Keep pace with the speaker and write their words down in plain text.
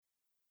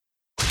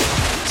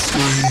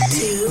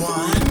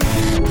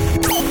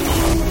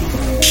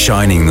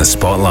Shining the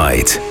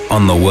spotlight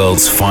on the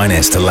world's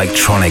finest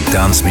electronic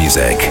dance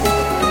music.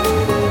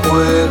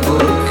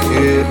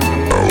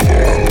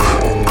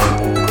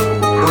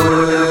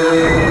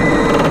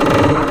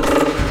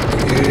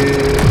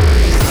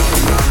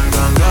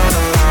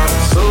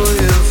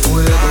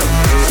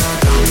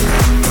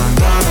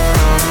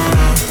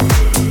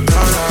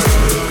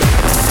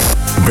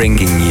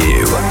 Bringing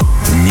you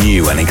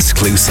new and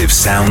exclusive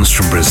sounds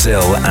from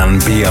Brazil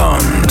and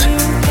beyond.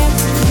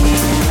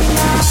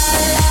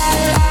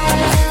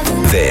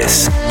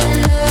 This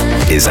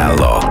is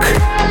Alok,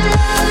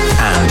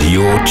 and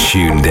you're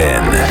tuned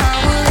in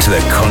to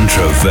the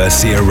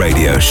Controversia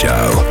Radio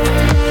Show.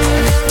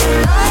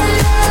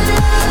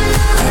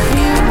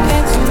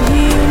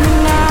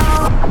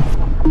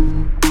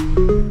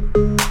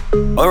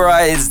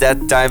 Alright, it's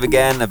that time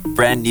again. A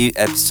brand new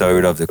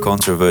episode of the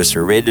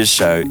Controversia Radio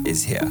Show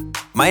is here.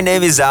 My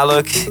name is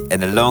Alok,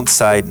 and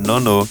alongside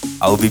Nono,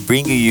 I'll be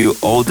bringing you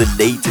all the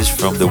latest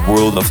from the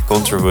world of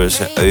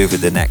Controversia over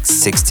the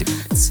next 60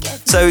 minutes.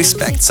 So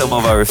expect some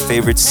of our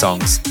favorite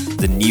songs,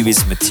 the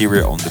newest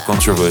material on the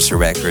Controversia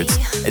records,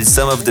 and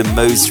some of the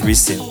most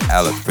recent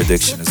Alok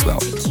production as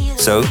well.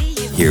 So,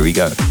 here we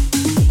go.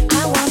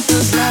 I want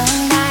those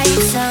long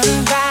nights,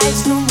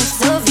 sunrise,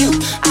 moments of you.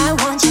 I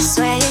want your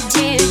sweat,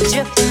 tears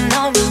dripping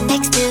on me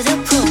next to the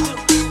pool.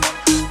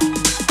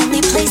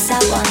 Only place I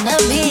wanna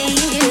be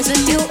is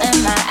with you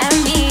in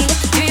Miami.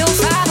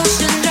 305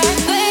 Ocean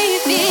Drive,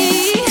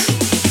 baby.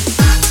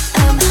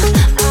 Am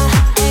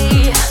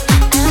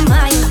I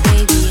your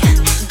baby?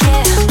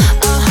 Yeah,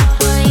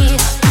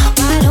 wait.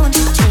 Why don't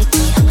you take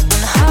me on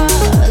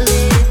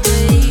holiday?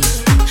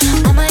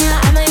 Am I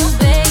your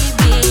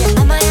baby?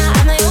 Am I your baby?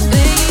 Why don't you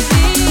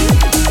take me? Am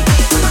I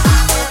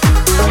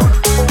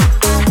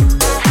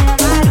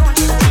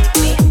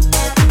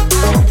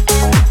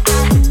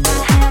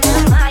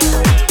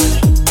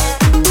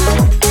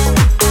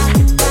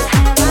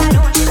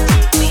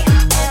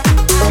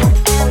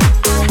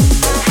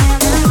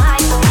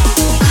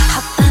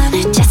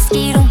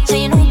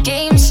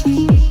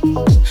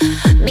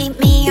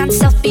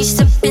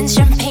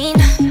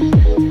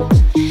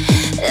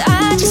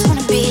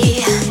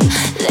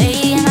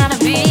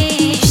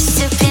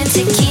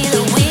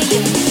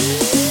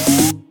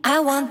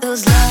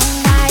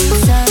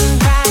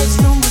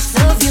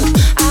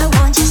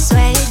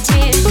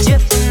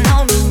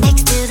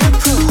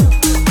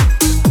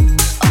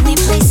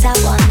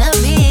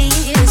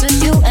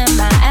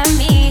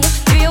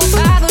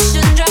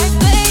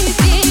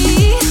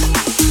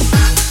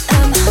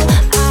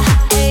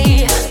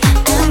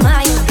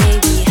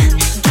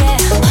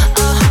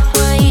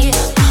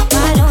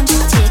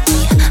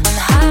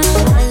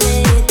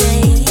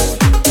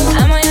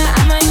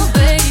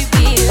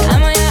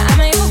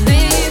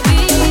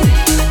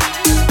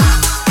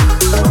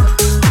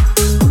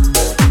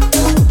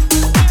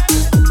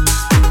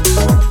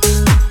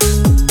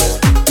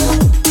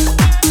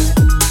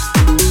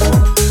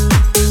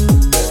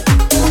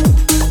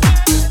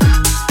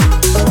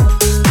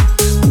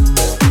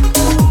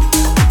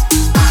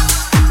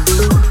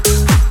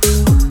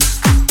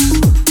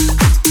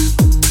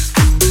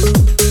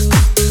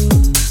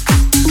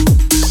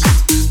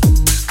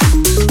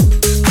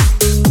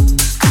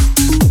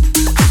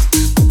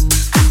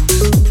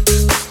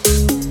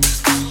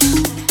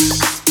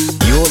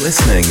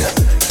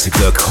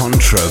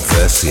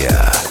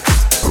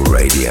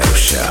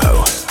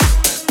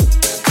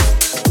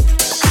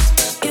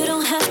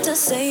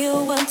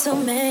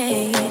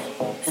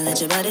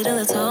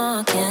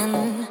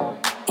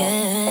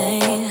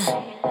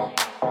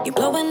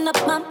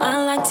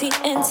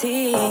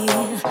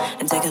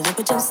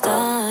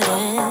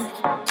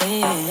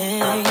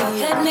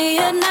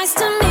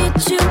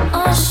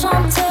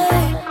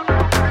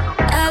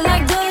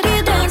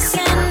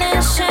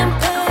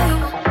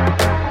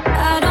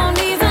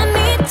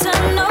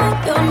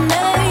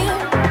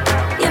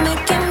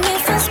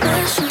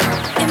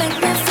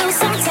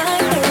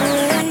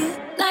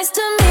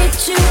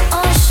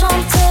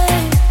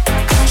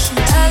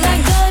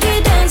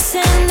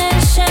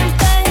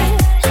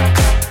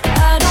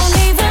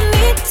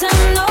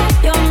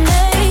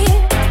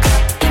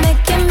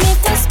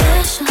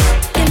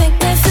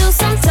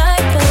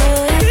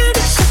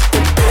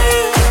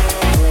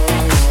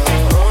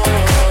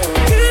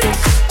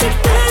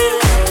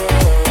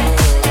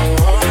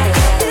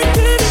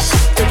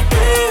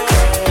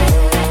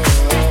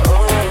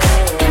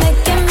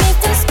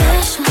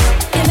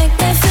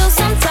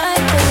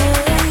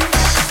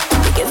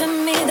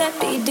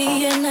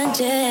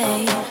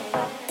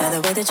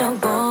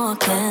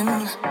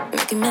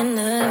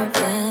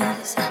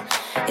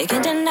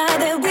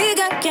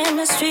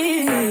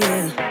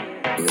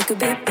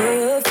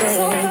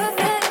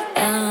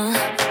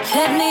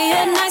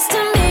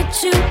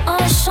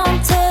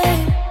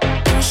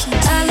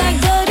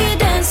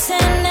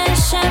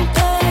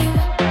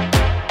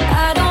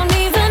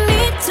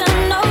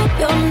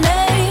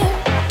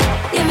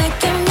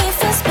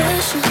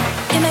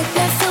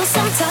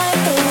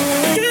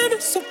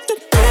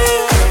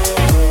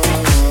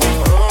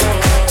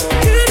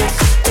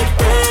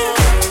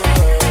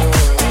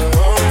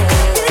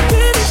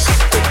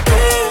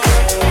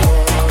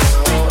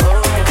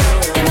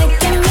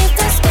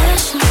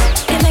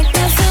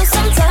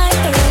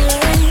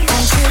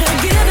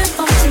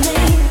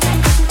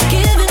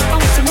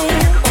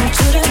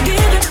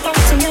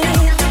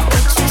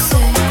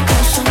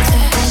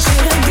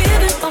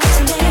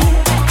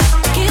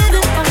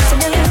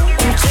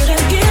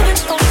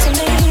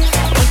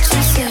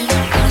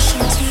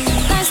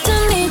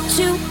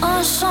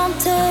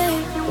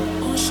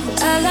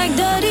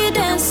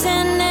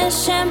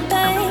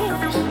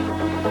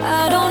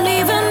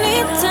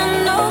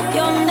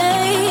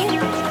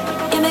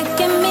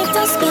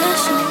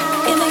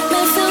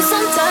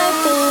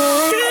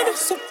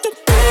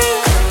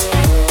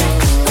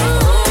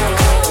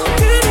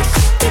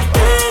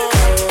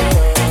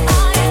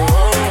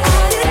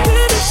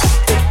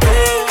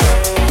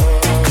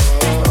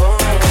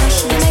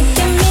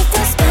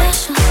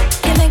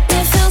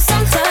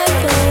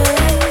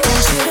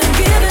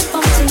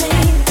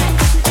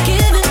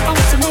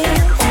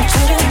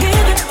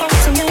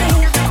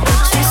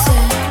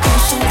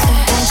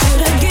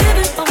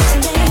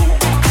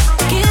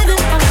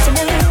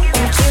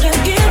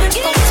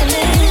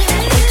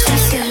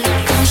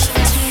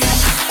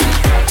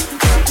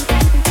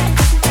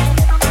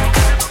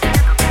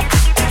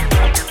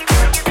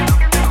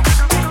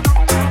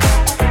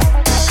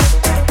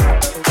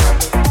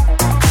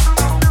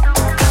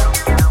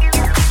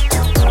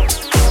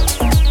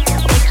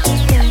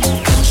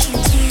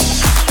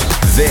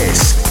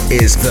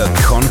is the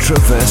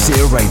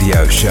Controversia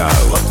Radio Show.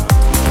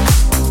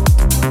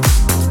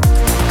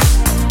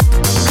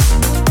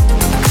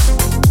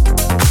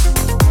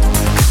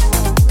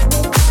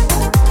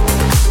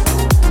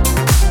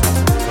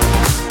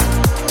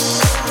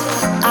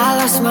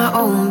 My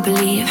own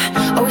belief,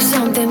 oh,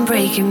 something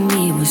breaking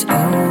me was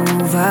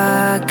overcome.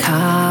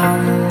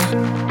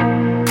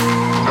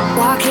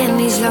 Walking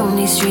these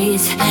lonely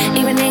streets,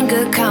 even in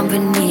good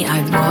company,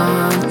 I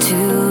want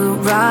to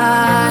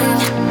run.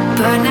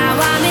 But now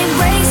I'm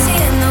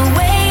embracing the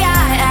way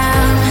I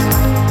am.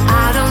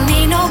 I don't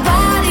need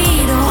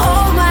nobody to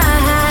hold my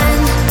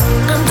hand.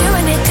 I'm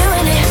doing it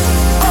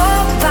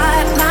all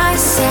by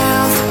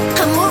myself.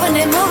 I'm moving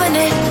it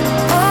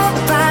all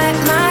by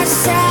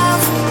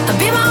myself. I'll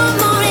be my own.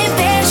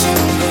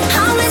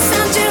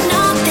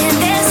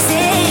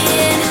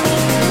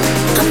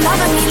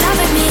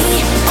 Loving me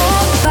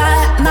all by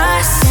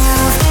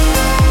myself.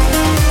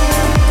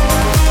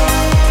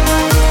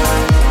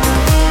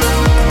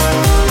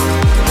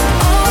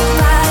 All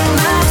by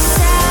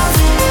myself.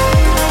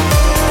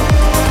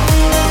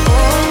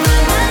 All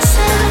by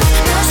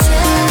myself.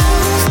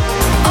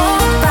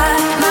 All by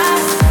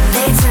myself.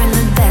 They turn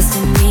the best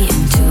in me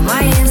into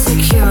my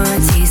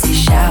insecurities. They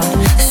shout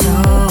so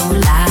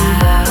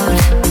loud.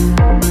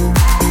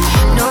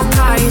 No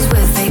parties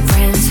with fake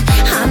friends.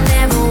 I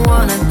never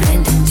wanna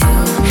blend into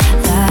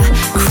the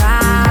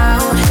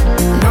crowd.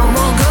 No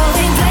more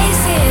going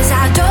places I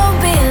don't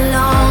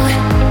belong.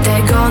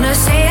 They're gonna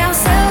say I'm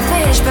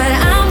selfish, but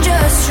I'm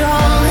just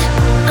strong.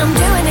 I'm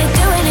doing it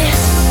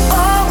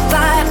all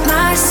by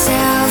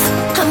myself.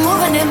 I'm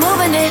moving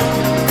it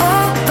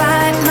all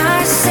by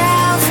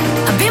myself.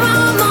 I'll be my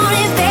own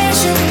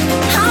motivation.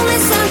 I'll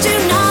listen to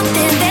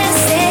nothing they're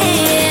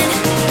saying.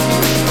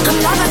 I'm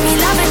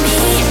loving me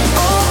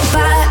all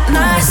by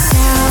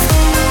myself.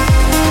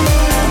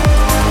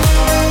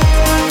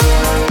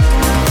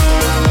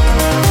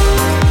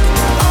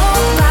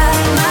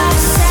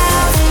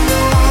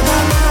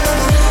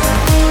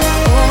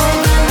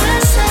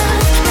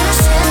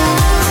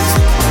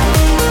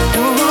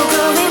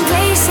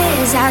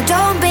 I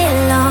don't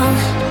belong.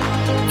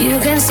 You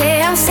can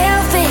say I'm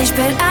selfish,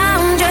 but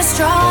I'm just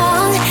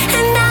strong.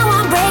 And now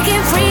I'm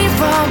breaking free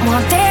from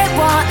what they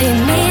wanted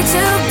me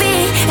to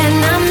be.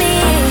 And I'm me,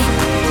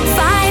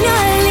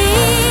 finally.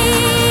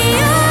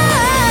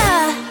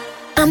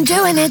 I'm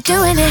doing it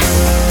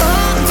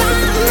all by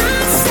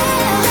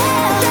myself.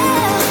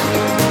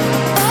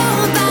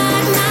 All by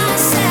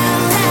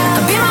myself.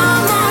 I'll be my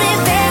own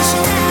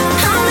motivation.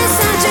 I'll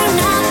listen to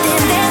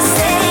nothing they're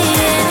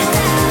saying.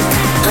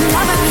 I'm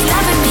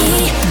loving me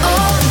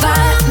all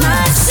by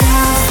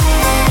myself.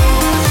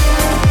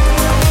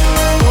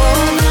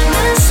 All by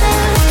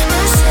myself.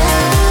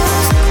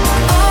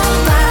 All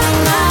by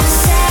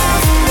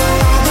myself.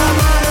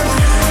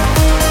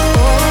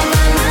 All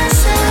by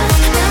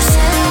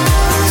myself.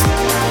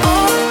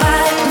 All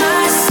by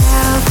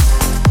myself.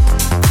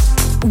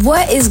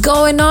 What is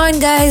going on,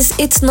 guys?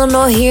 It's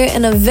Nono here,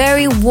 and a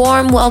very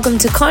warm welcome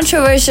to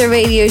Controversia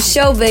Radio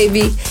Show,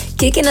 baby.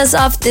 Kicking us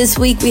off this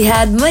week, we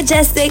had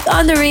Majestic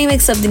on the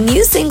remix of the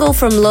new single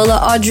from Lola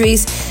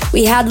Audries.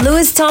 We had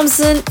Louis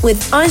Thompson with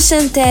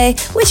Enchanté,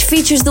 which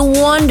features the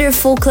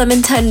wonderful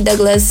Clementine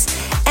Douglas.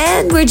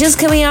 And we're just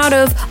coming out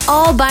of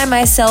All By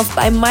Myself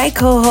by my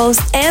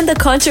co-host and the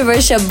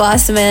Controversia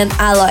boss man,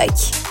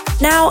 Alok.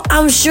 Now,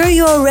 I'm sure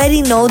you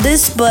already know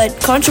this, but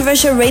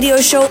Controversia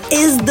Radio Show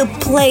is the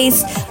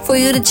place for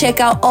you to check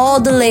out all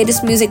the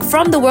latest music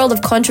from the world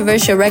of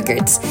Controversia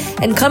Records.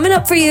 And coming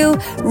up for you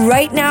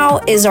right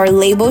now is our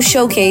label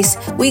showcase.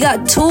 We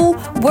got 2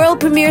 world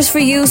premieres for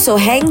you, so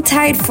hang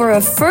tight for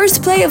a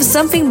first play of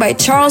something by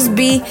Charles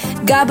B,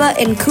 Gaba,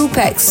 and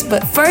Kupex.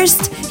 But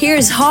first,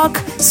 here's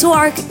Hawk,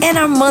 Swark, and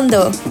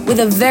Armando with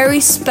a very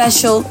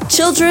special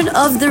Children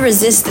of the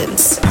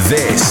Resistance.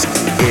 This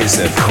is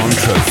the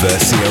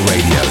Controversia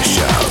Radio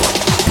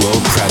Show.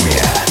 World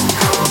premiere.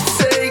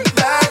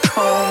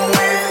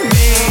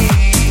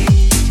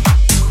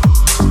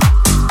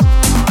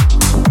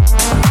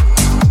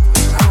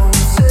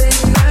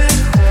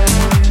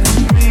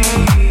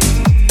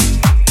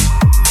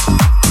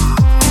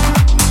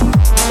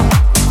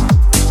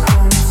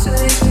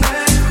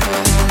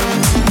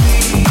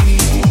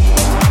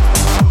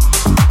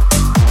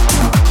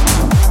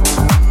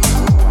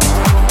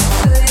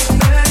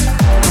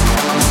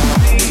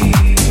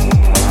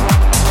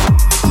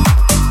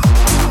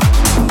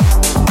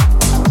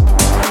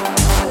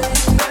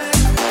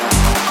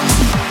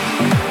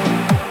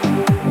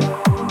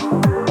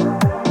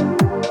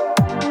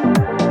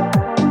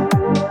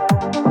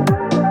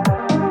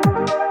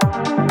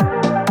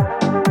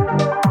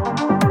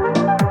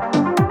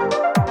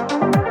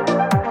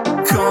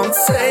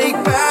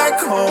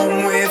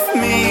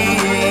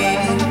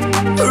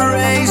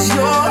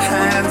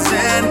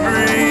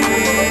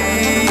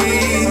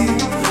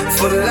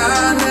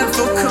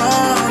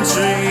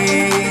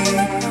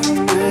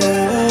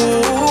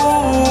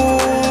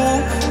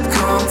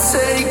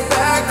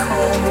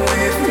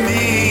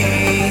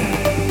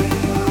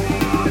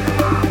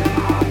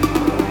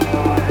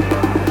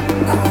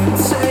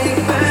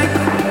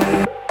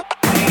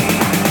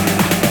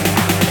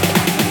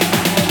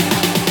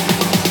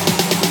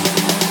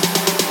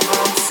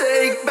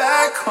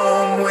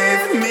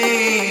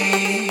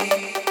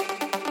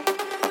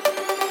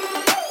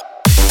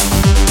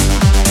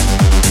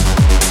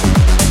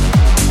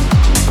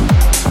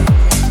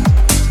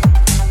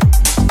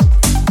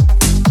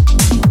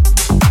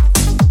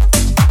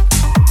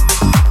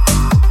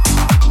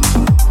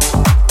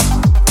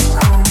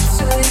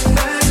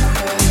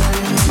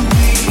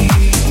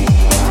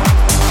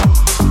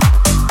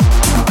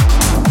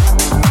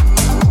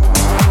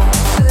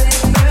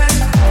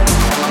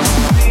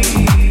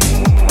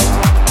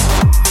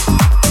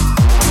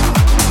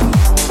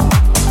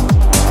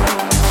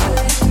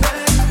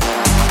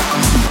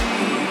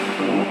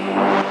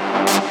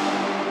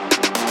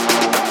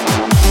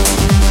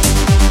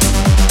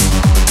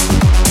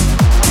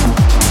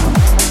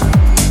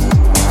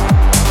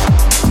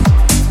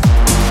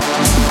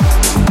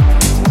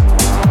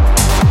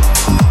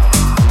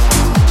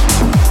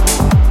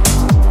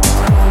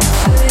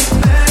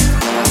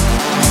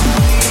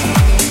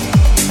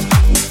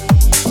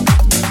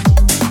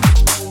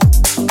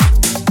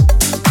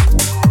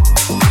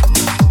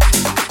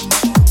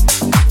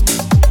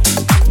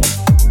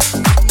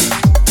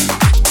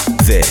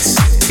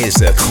 is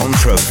the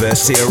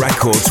Controversia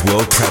Records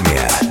world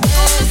premiere.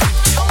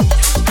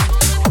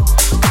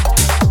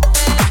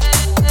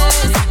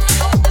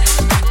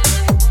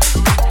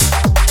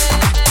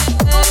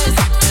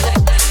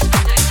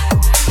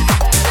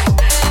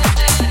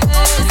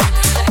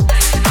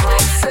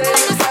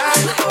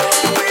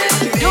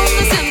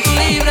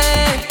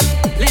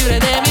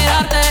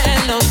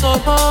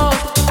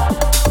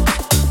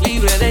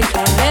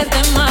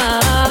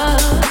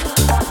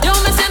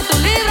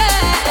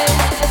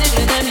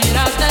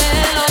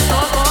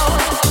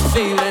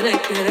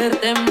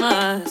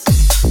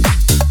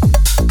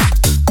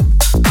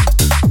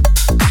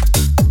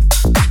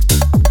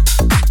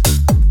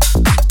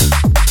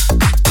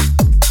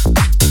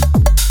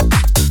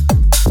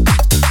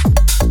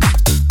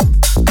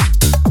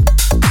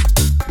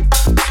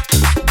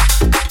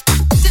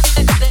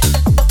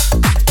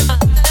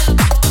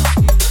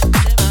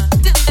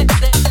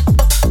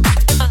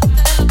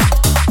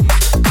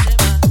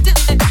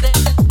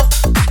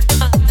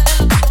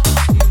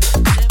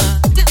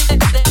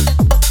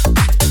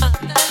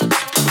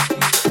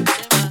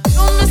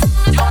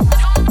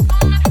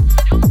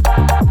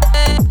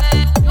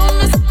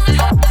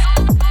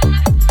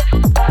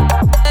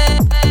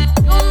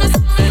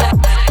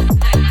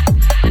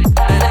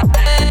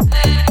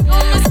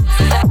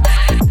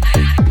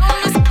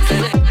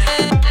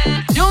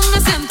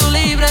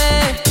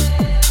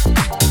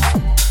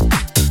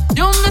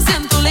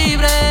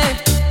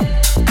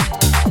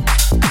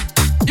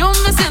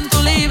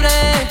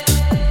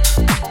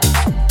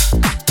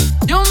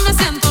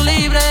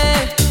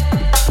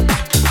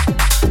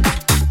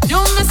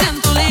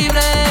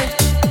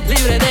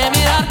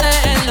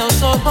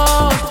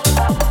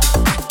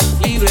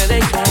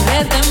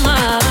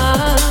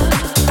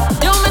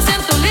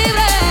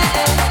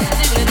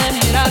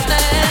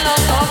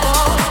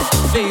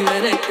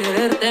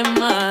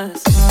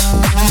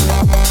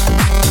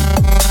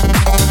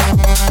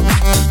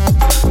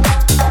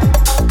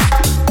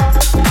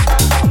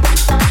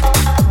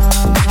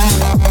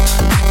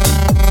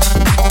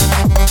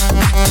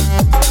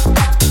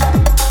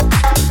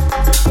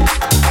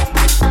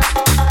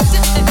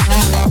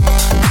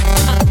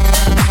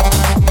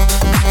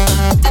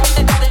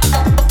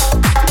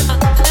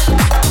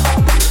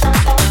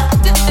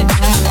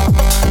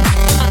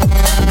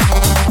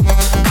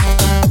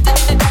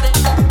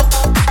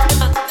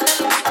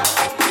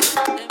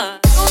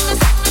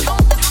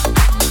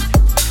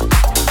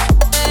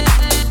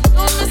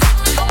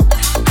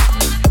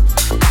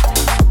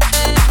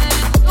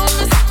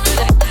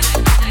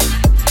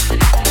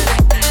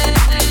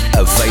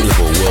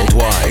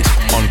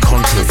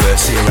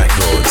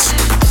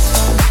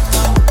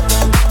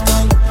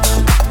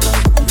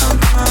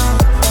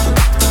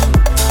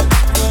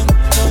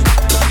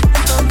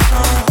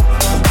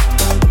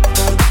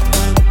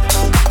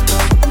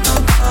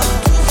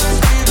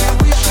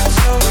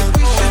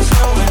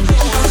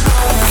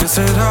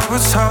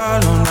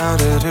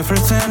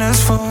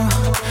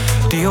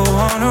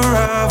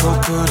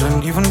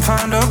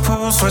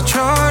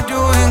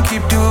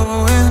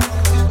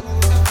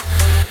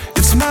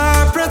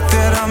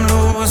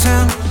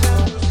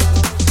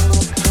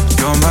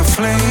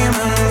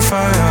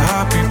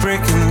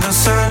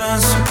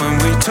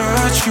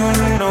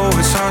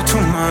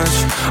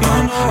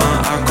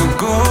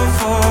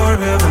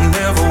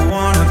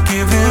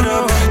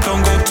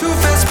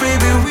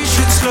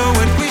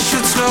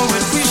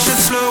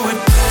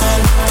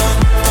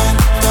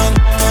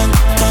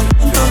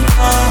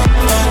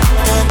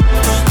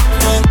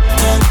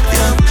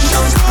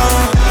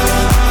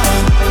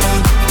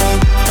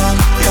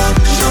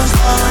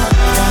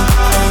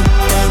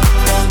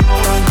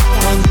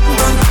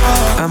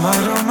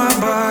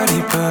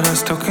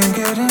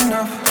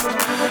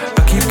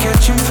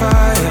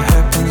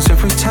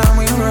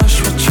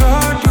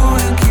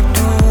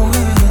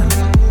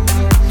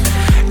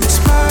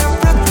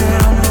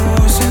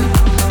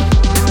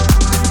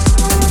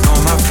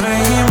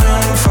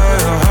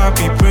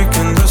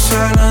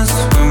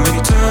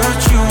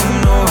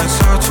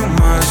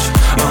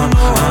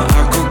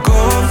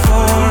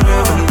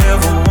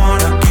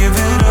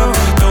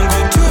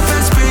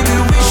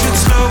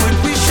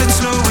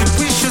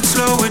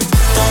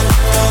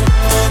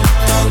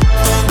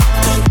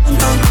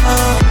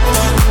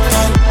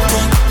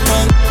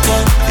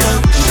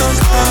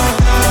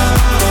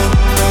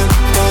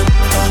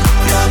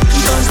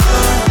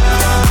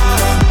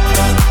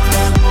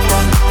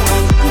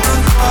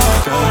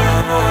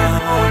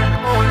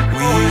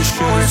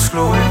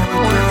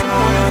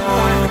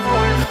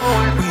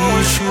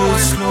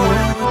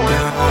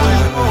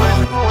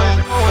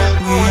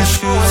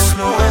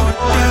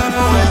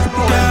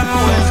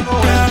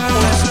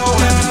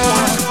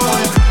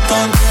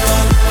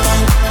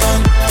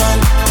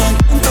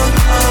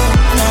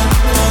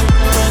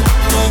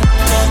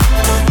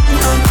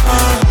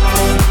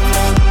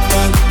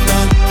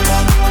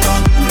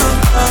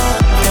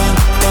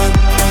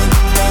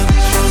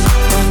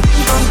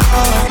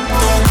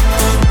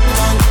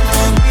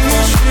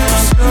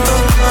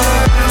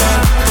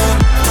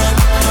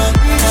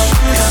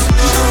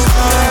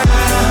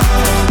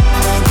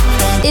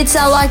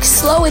 it's like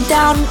Slow It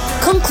Down,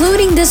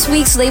 concluding this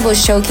week's label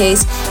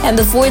showcase. And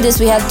before this,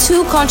 we had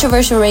two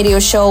controversial radio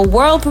show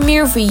world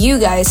premiere for you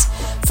guys.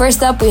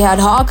 First up, we had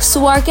Hawk,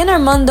 Suark, and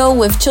Armando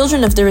with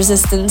Children of the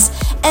Resistance.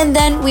 And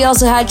then we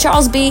also had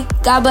Charles B,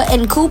 Gaba,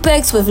 and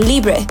Coupex with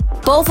Libre.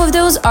 Both of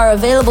those are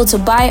available to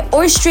buy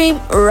or stream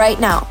right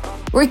now.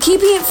 We're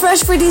keeping it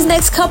fresh for these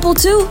next couple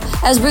too,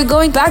 as we're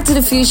going back to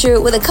the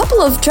future with a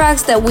couple of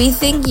tracks that we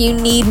think you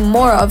need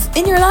more of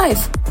in your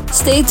life.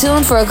 Stay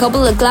tuned for a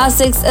couple of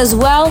classics as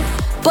well,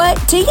 but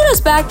taking us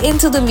back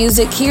into the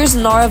music, here's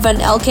Nora Van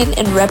Elken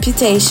and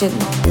Reputation.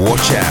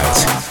 Watch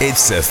out,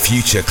 it's a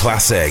future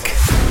classic.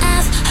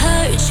 I've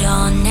heard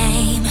your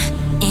name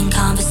in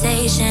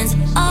conversations,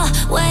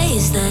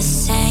 always the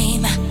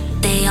same.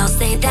 They all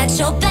say that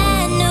you're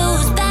bad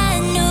news,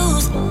 bad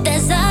news.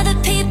 There's other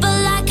people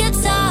I could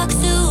talk to.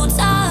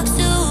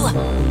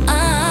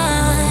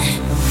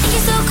 Think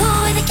you're so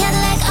cool with a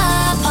Cadillac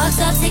parks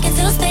up, taking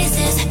two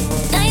spaces.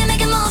 Now you're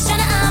making moves, trying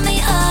to eye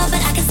me up,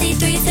 but I can see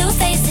through your two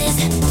faces.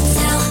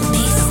 Tell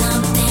me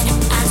something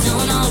I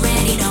don't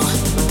already know.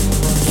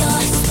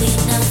 You're sweet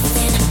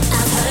nothing,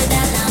 I've heard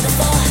that line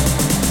before.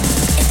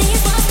 If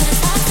these ones gonna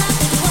talk,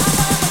 baby, what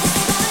they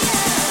say about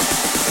you?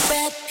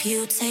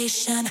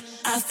 Reputation,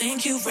 I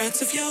think you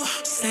wrecked if you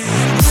say.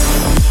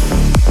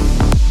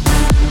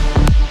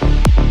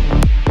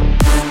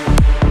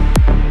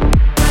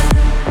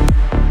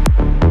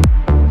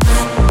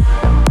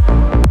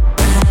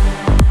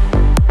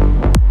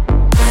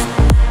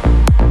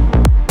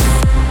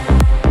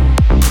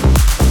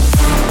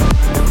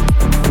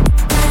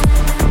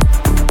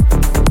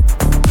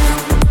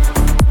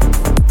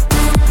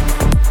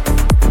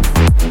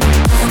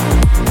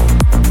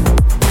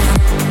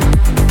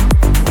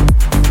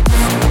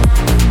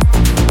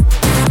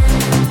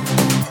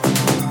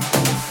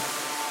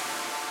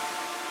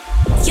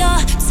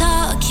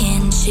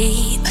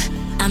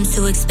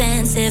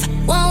 Expensive,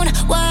 won't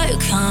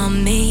work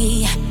on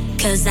me.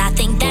 Cause I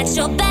think that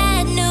you're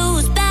bad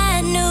news,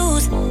 bad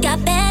news.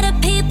 Got better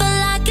people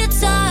I could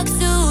talk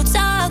to.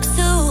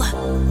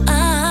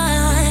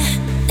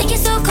 Think you're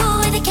so cool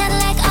with a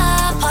Cadillac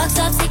parks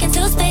up, taking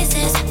two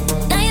spaces.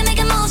 Now you're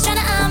making moves, trying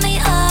to eye me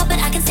up, but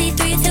I can see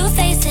through your two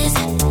faces.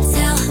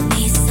 Tell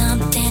me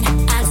something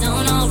I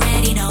don't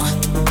already know.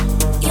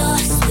 You're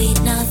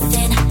sweet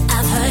nothing,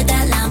 I've heard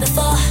that line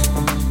before.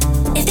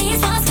 If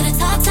these ones gonna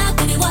talk,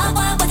 baby,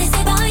 what they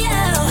say about you?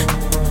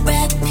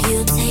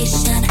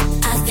 Reputation,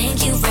 I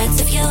think you wrecked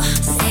if you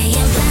say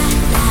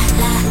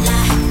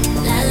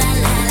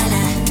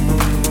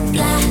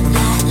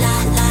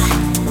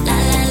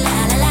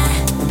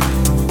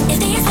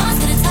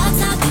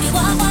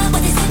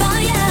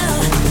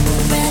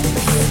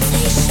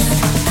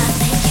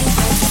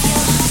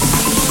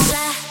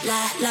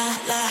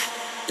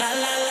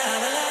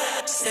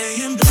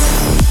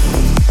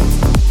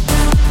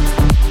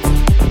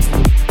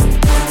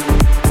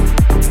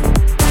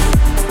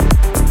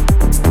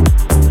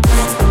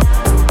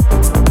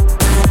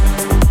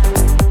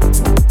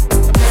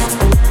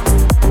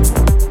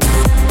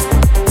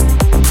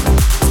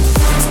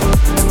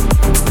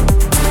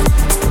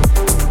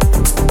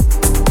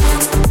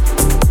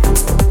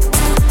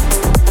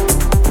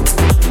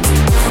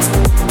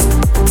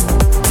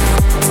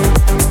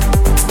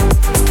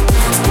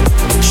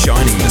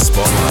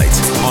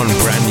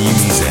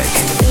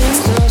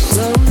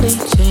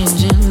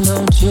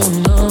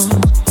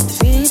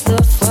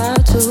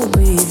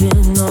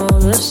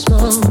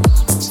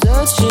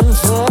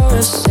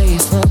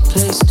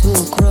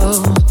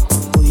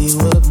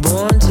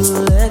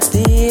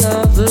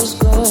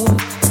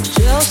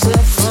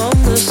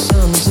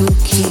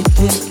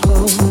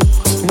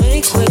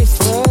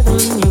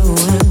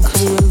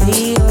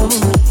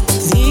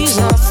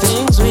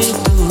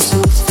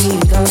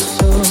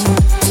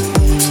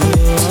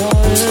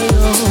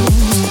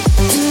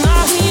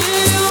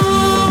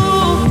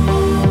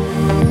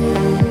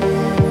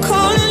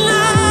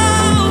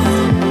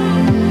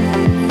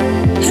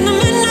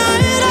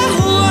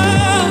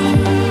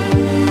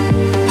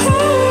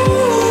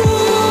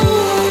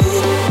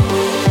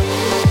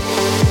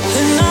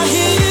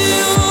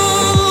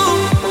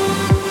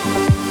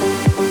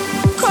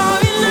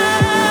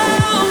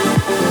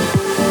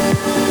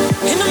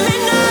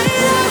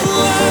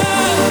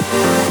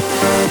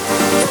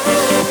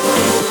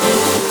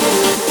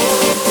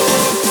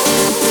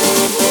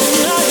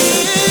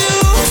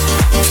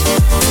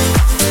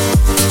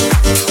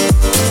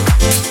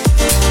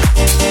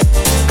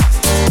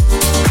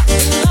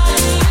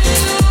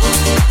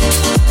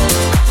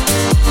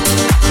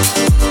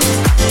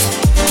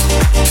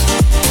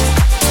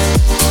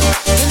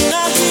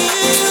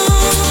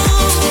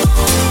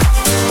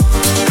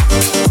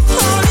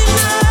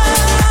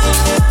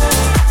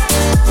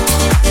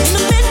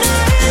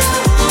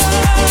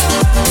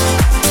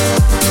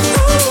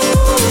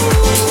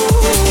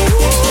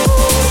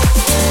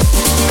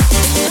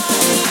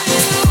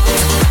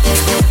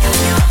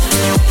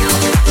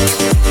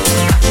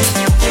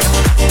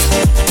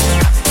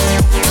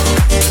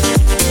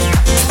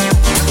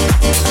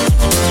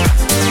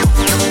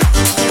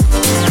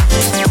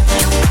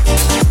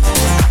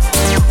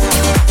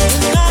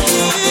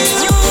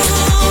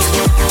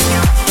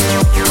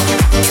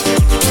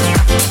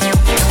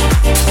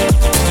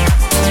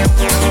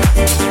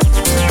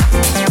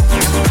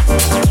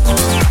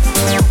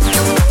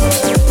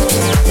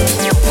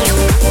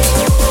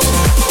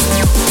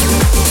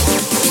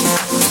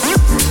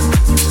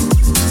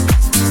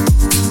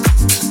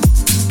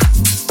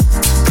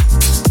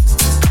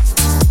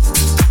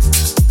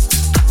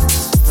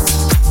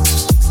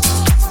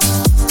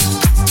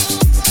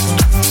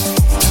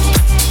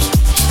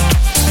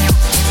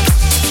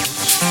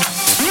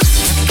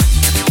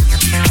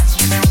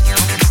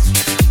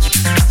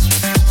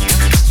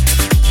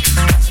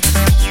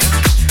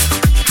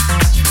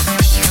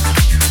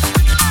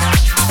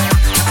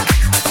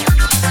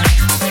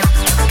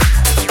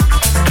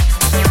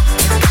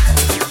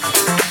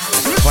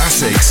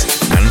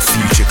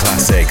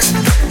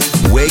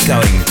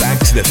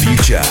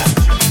future.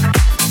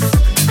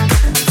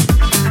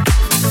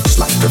 It's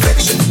like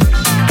perfection.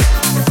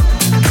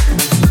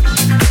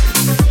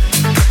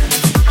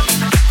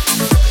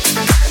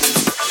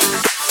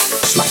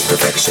 It's like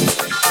perfection.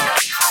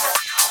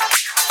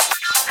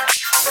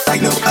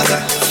 Like no other,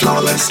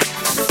 flawless.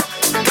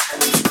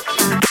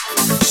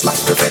 It's like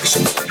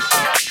perfection.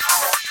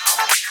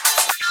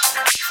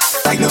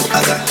 Like no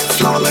other,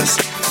 flawless.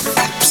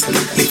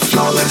 Absolutely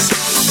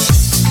flawless.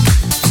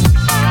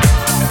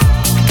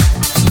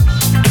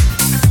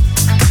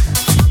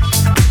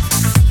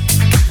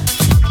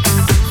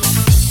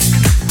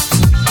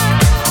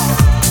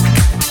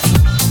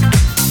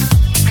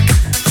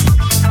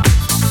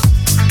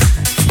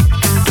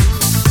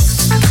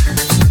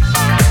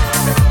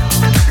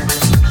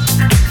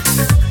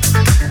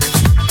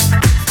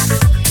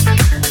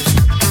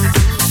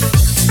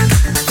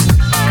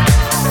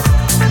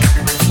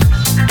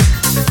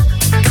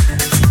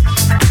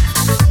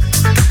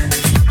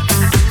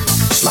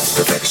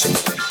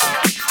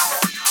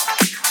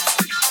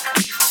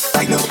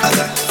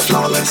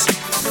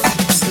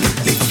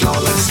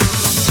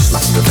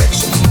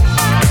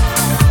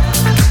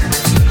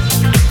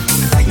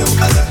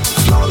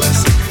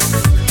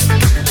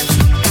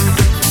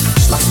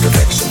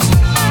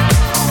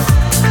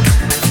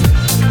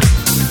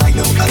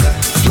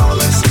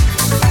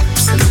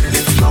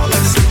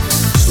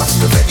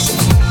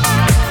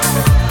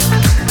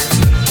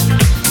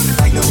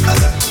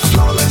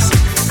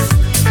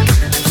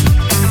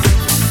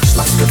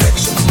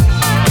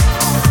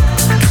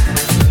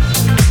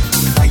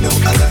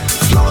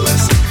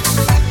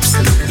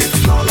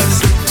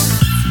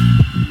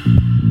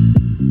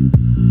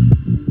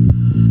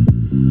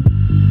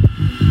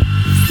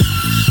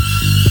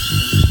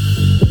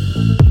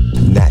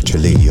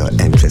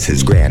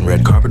 His grand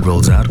red carpet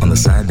rolls out on the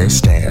side they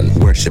stand,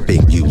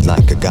 worshipping you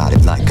like a god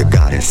and like a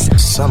goddess.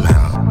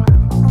 Somehow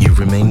you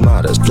remain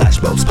modest.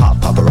 Flashbulbs pop,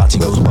 paparazzi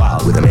goes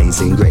wild with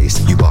amazing grace.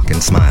 You walk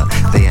and smile,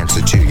 they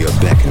answer to your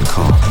beck and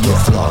call. You're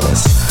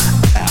flawless,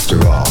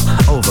 after all.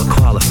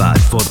 Overqualified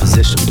for the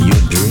position.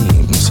 Your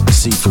dreams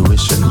see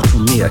fruition.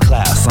 Me a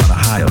class on a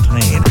higher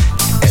plane.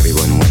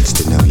 Everyone wants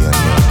to know your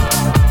name.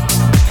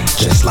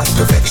 Just like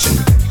perfection.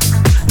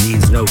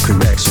 Needs no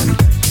correction.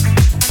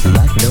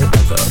 Like no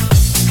other.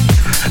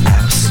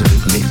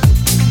 Absolutely.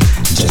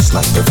 Just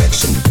like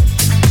perfection.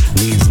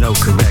 Needs no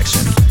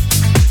correction.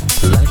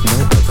 Like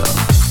no other.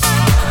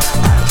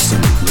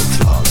 Absolutely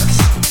flawless.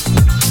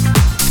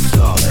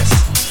 Flawless.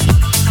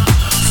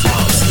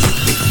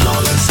 Absolutely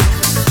flawless.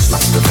 Just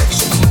like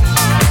perfection.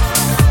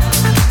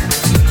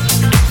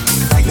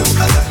 Like no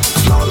other.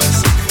 Flawless.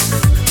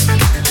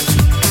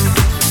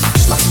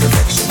 Just like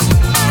perfection.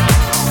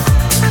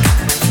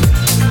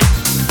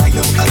 Like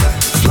no other.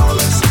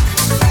 Flawless.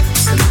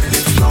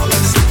 Absolutely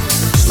flawless.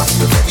 Like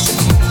perfection.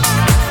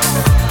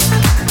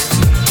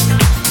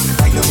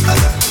 Like no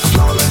other,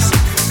 flawless.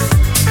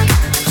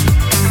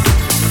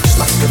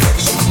 Like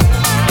perfection.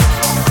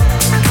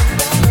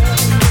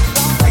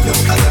 Like no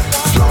other,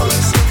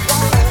 flawless.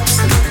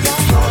 Absolutely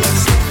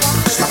flawless.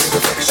 Like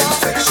perfection,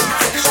 perfection,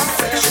 perfection,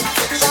 perfection,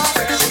 perfection,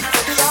 perfection.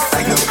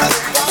 Like no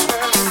other.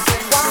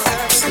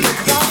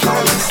 Absolutely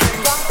flawless.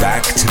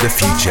 Back to the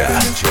future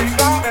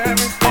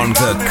on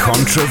the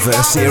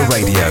Controversia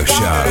Radio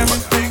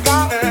Show.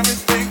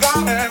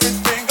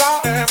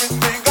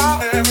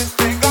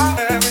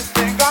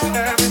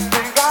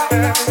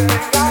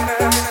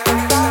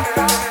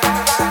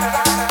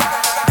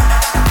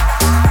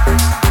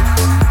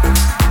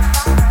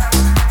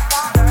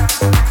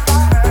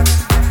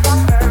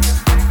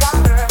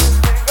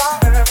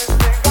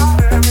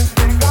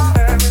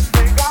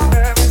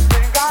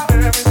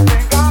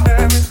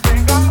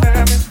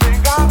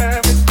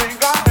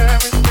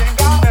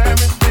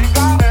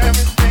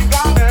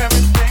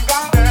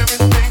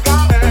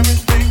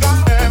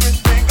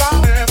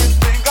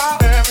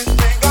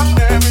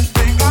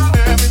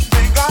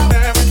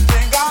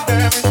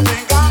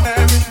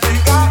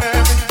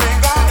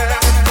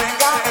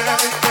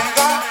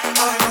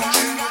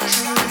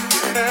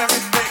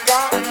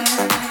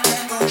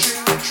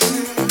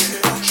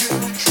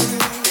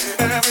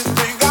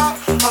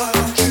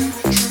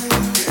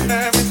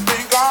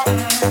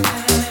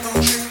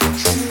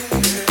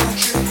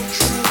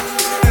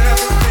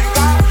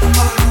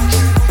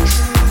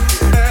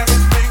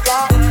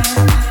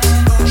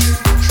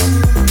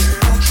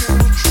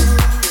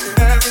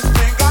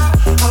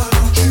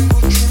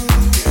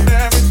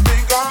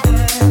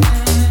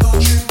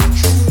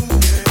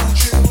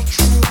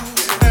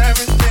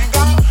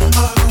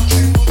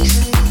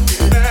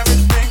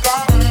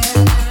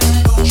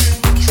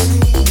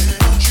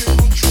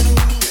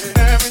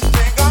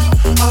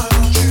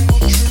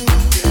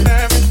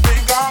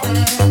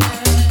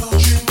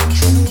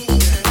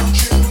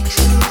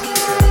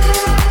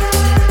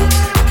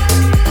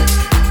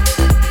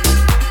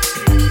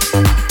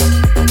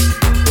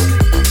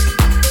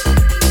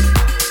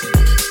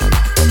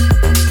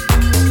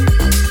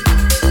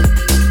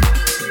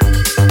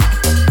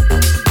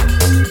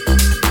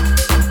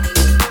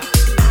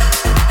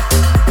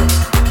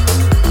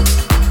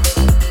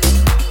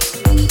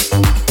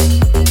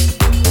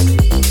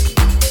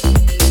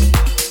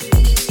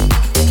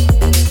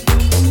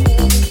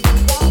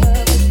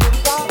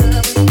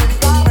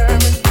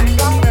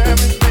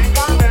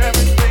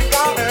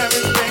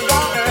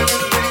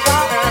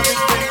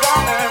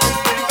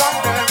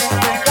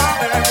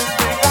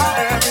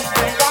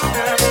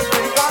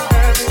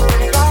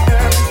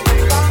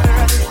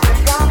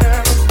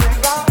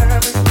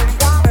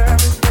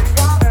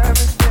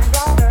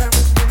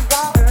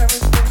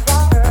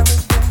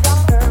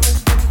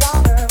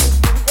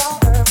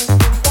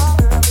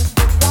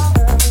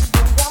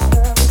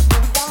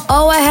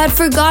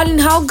 forgotten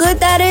how good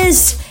that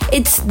is.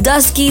 It's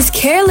Dusky's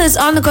Careless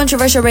on the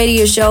Controversial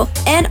Radio Show,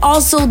 and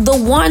also The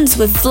Ones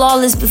with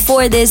Flawless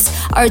before this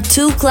are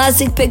two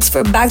classic picks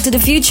for Back to the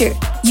Future.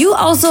 You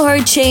also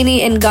heard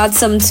Cheney and Got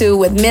Some Too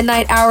with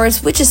Midnight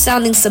Hours, which is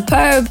sounding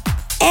superb.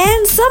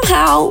 And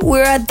somehow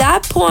we're at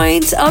that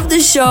point of the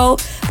show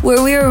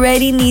where we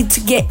already need to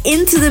get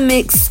into the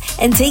mix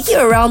and take you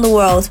around the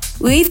world.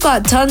 We've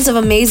got tons of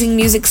amazing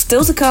music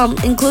still to come,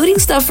 including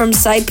stuff from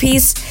Side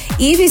Piece,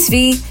 Evis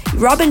V,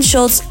 Robin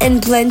Schulz,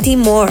 and plenty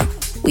more.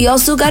 We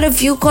also got a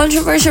few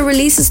controversial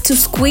releases to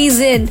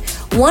squeeze in,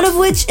 one of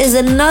which is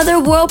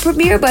another world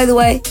premiere, by the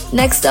way.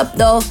 Next up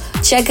though,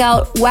 check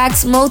out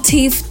Wax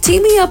Motif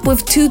teaming up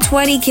with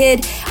 220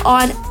 Kid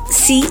on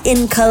See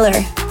in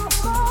Color.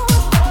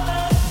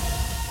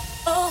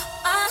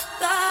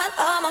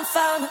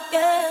 Found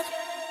again,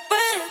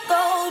 red,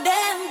 gold,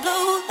 and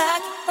blue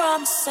like you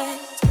promised.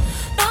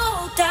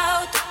 No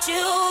doubt that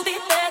you'll be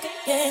back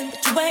again,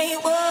 but you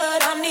ain't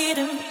what I'm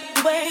needing.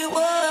 You ain't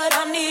what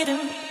I'm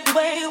needing. You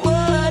ain't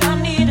what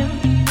I'm needing.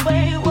 You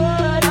ain't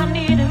what I'm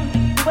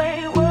needing. You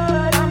ain't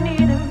what I'm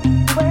needing.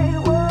 You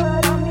ain't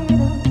what I'm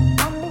needing.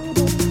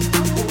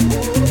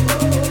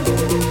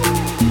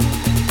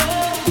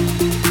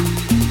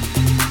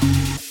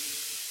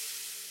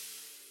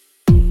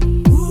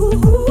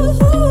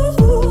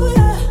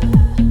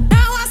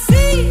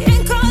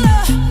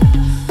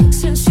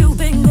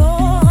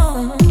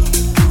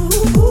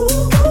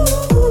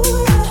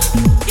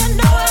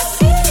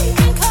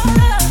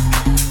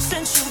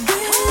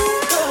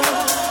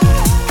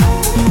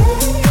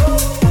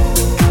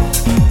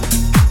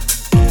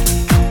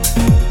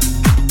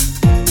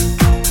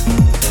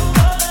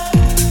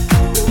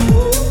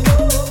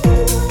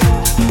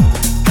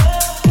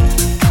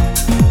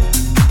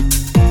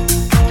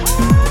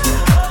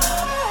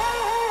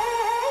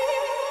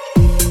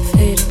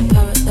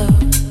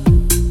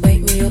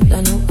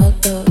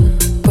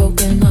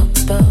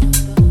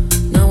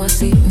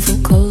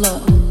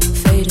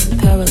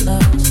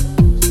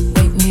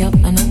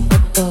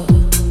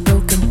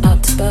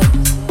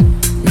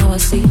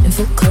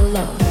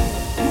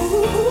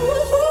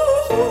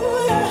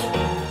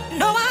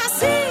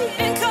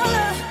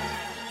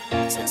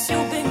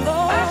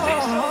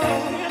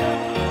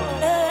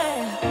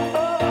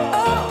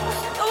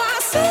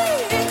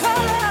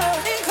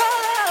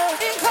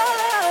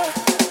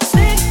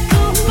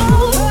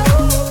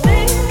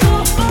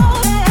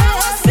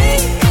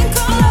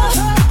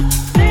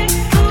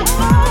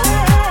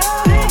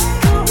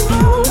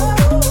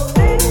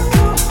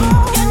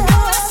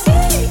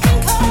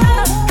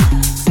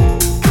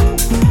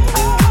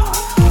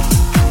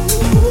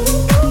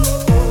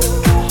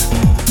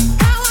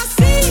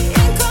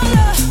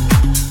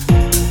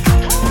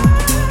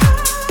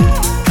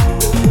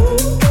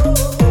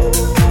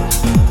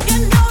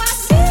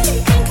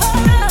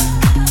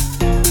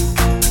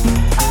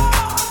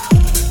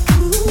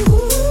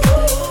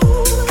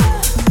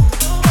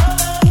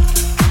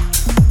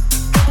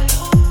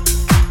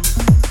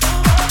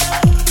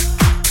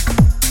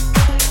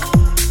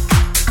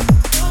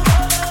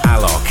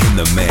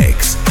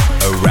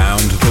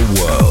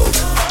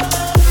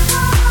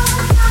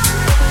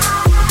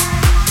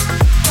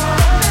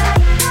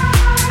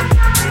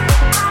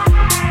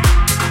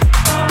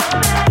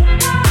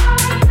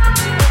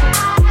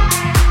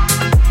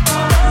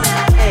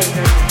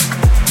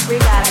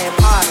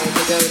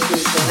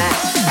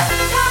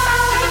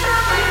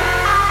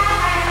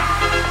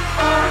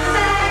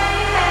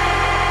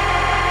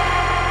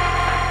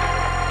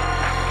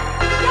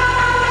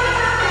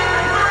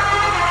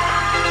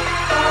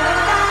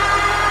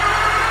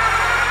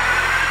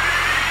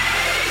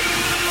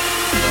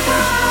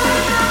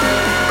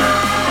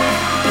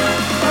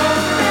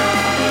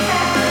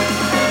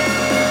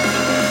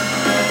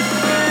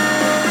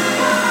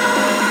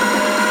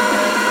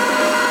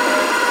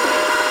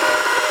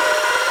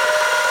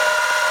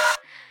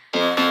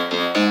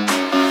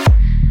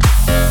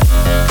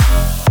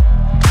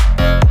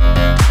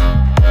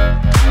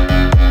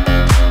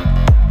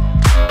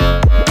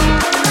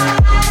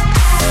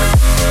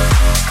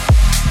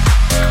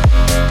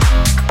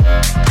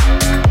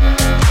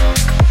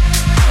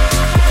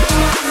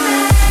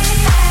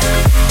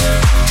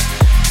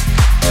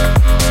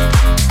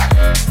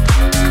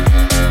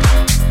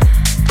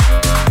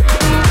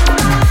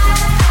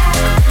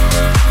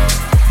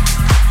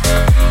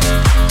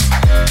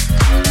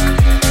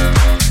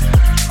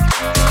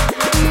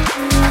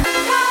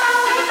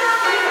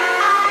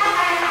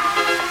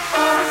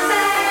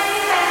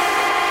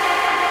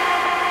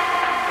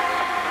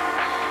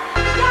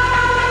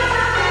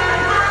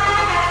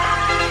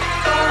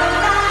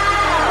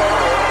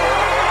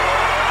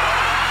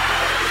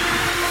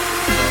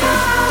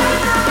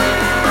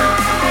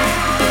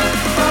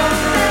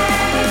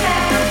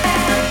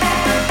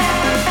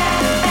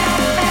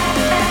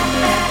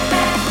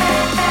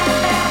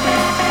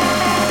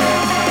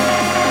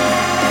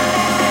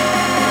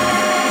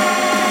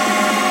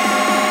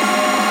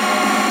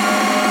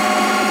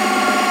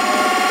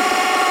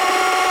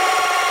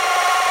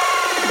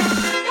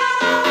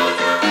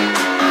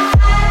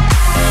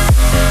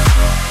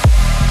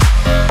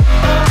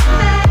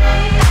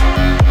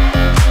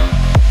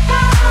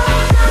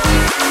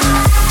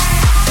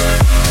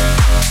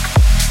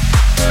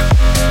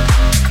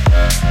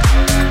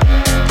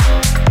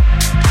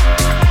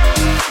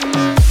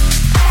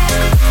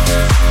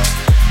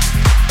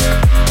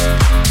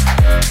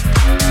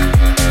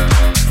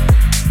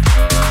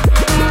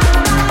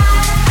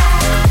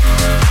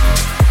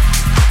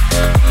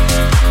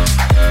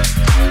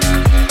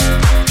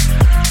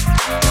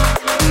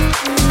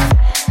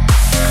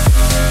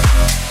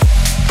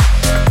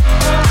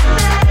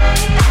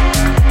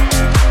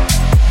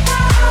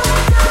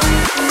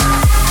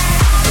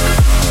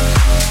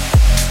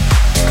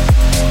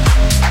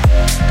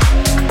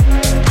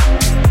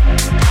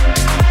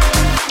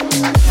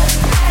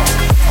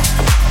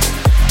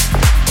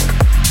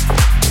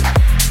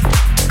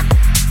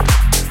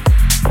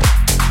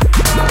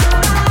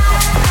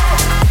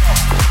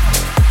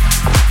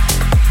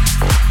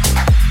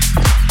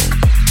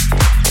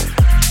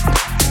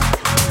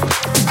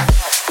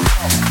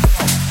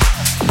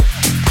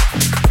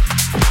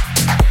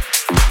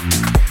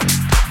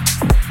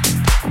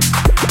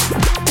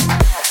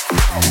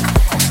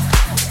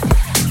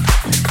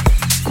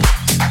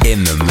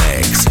 in the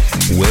mix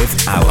with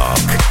Alok.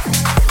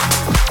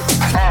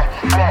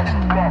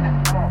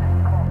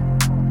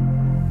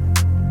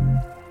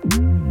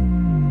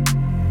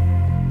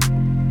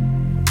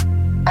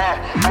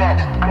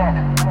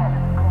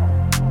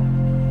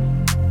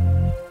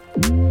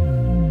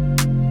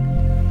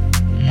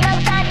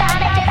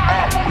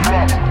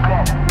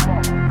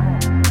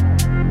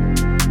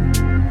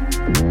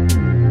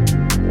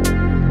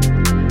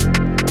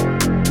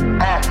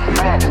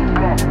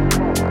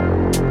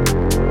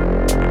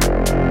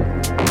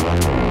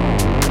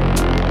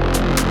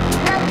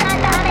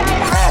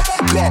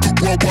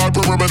 Worldwide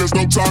perimeters,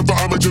 no time for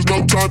homages,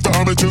 no time for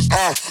homages.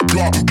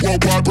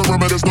 Worldwide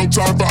perimeters, no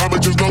time for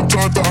homages, no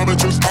time for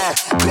homages.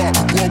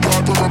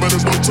 Worldwide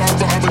perimeters, no time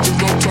for homages,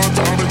 no time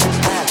for homages.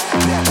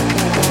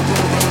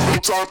 No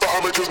time for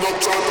homages, no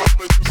time for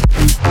homages.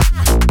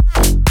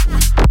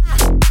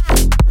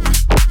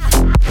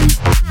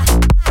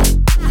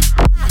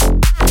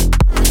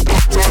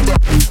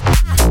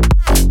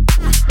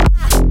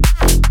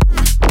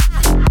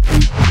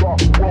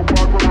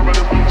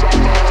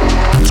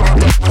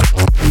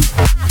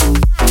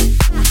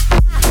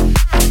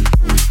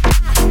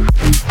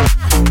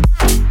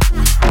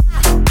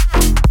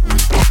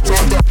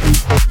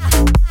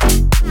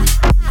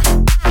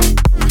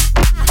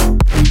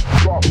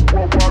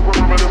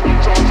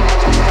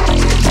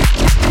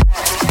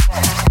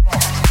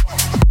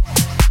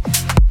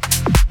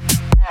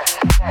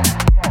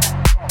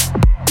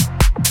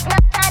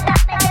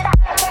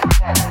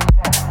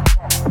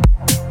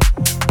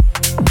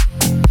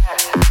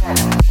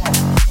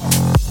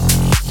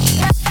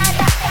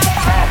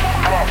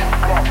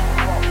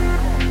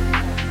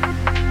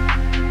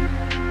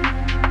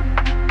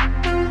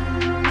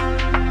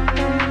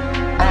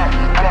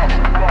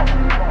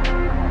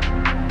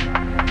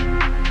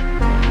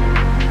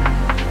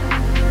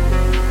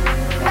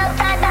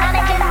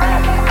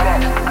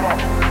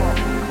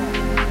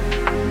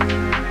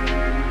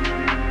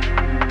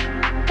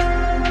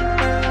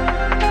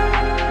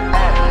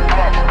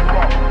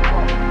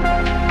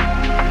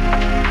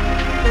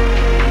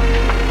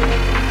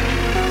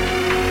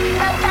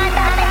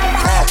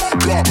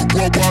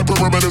 Worldwide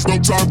perimeters, no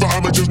time for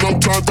homages, no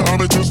time for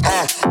homages.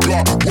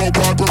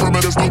 Worldwide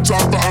perimeters, no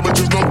time for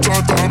homages, no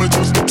time for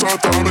homages, no time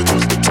for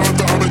homages, no time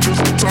for homages,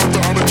 no time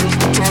for homages,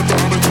 no time for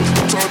homages,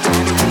 no time for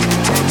homages,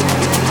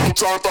 no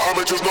time for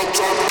homages, no time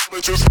for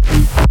homages.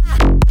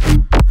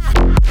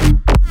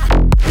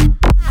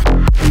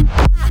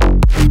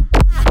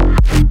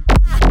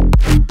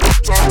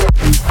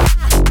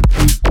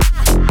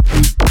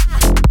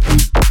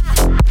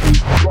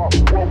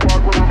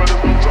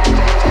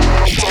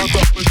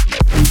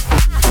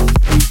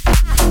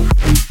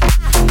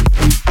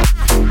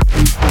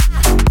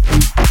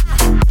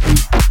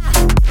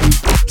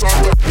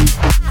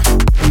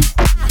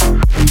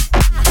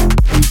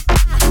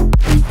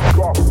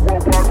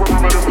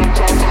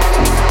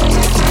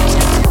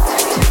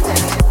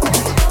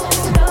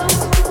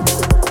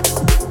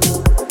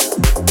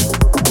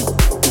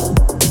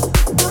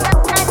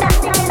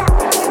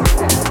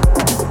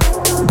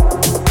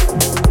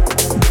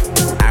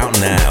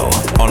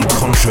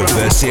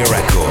 Controversia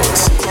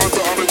Records.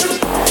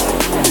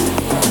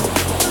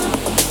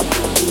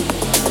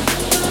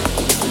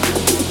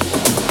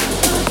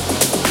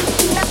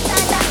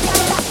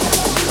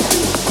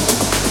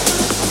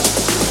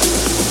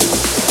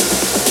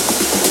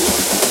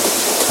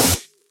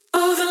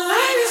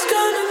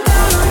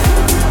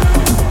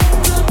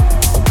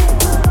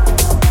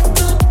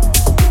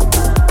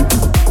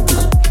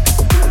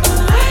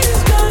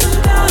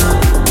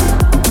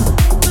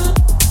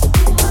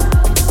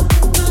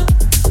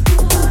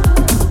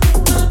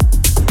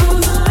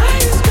 Ooh.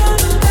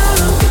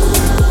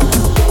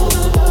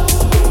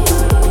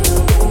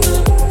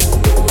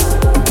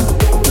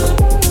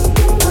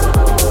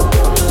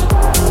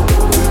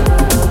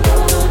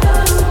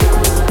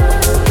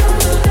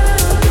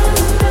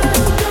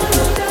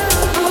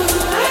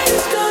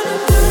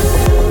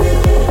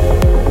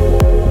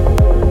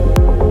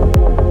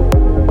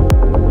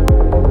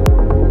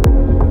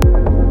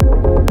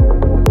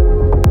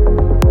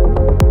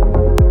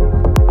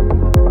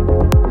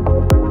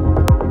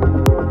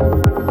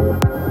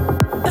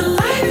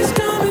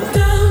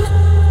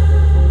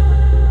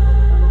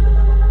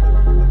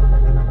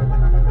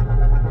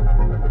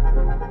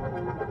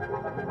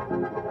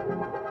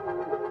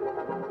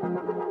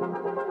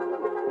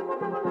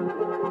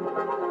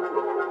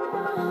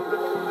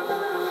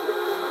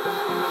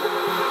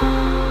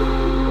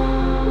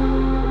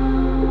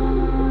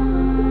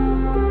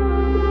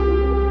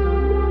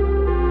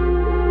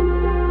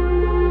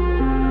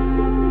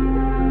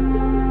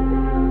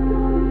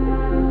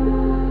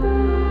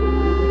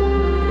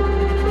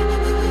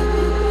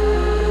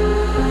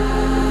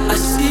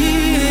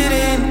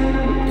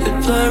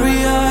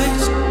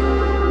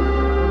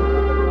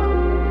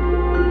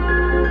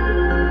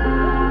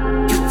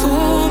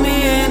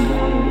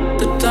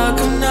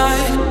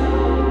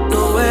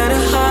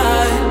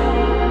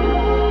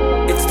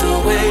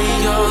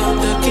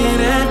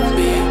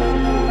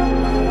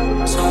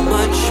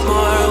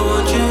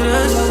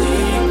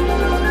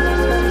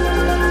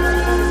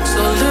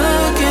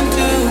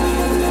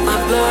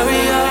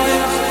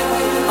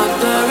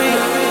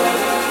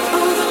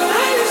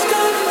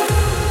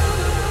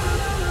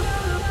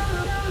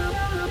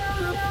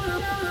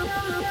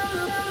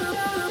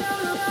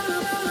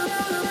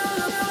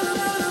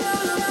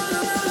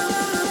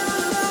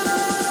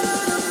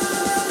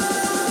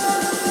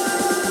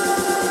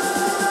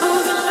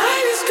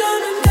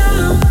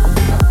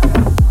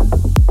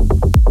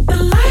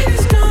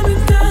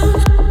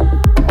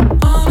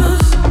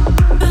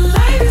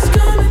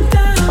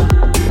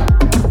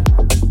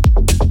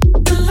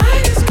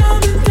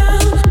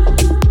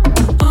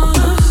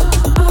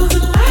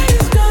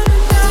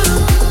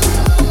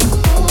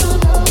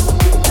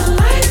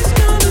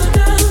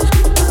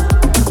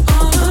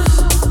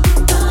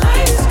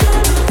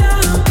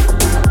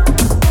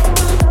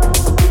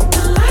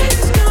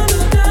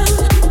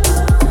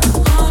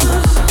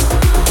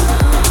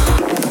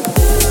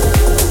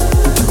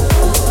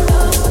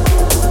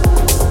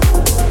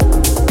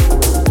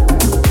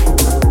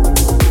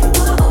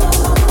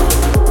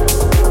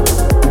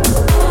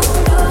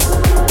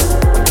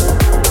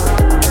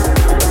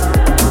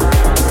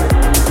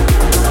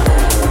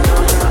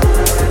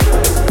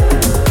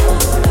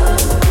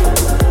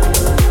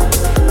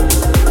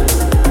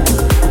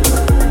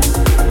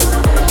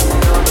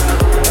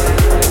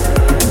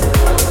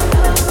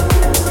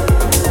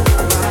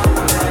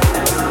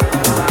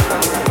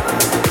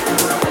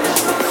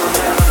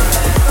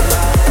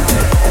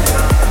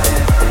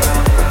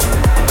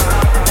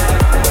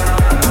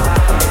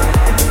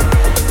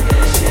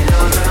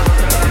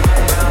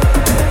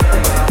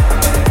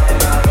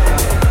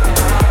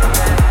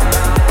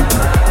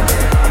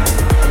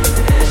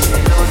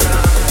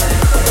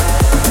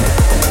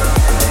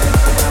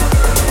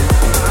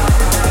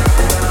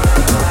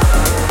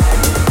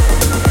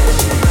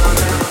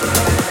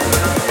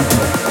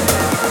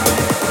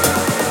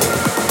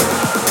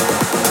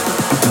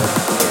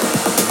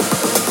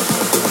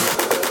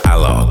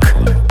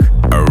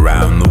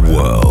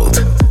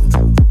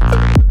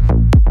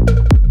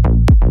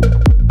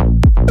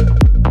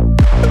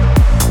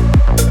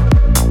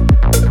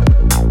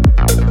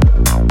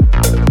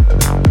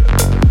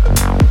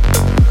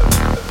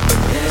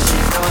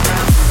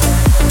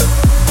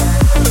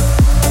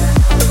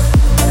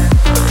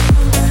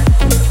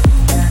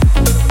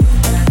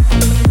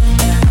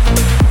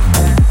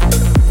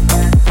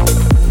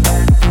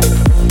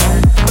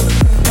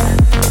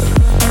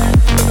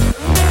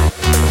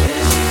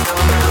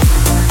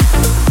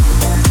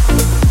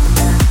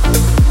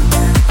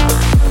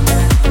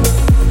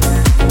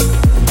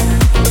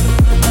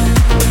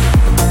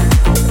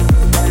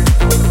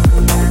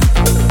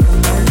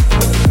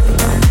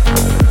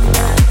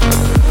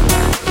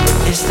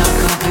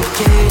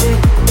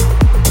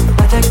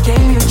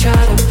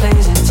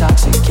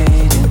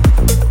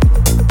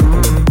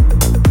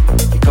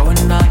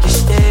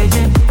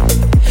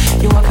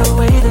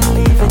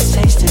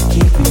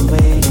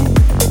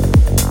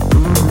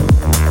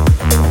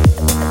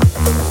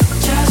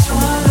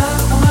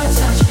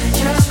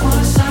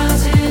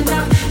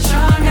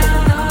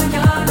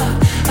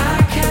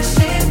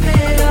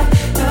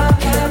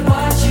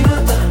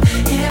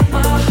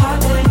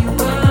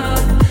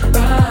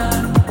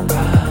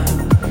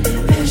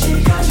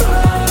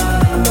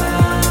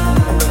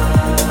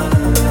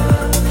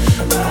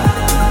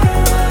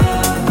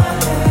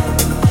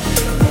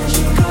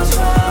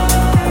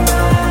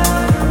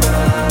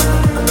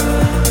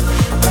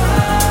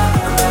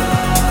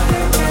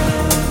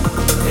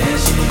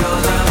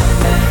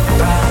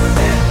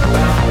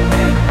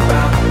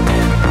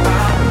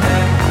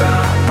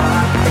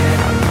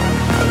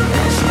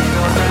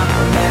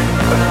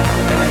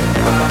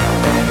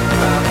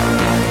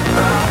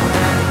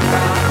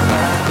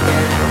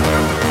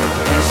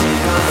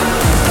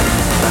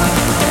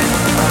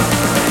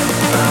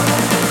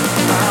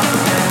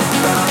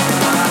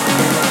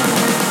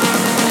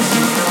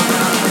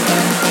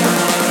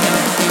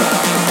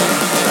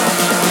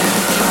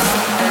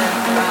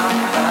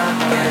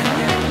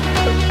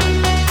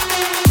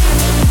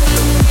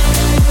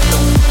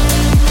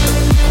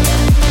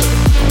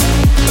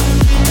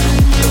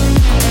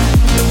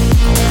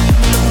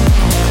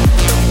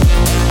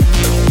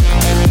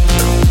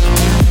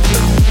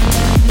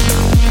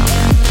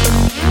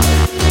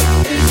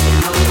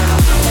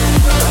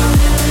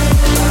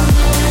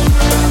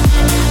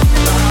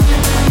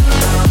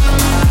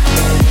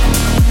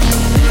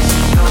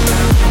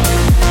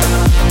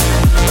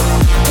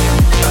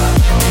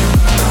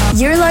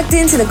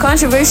 locked into the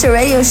Controversial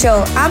Radio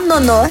Show. I'm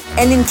Nono,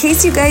 and in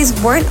case you guys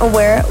weren't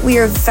aware, we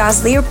are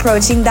fastly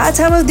approaching that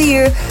time of the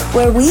year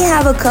where we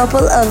have a couple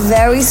of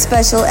very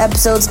special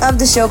episodes of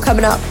the show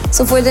coming up.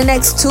 So for the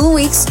next 2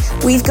 weeks,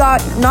 we've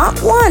got not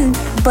one,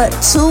 but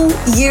 2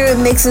 year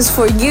mixes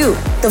for you.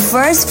 The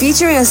first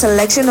featuring a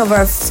selection of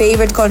our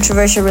favorite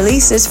controversial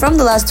releases from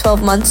the last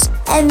 12 months,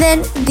 and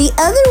then the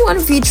other one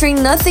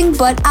featuring nothing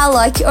but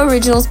Alok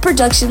originals,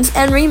 productions,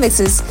 and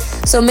remixes.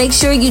 So make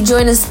sure you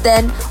join us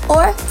then,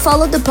 or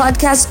follow the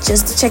podcast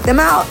just to check them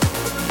out.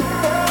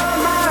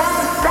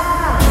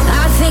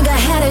 I think I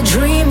had a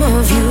dream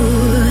of you.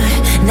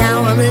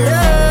 Now I'm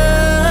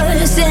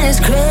lost in this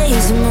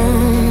crazy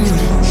mood.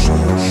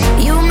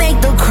 You make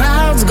the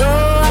crowds go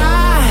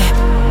high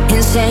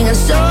and sing a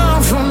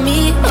song for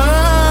me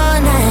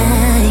all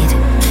night.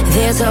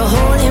 There's a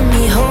hole in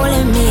me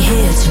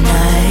here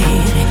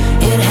tonight.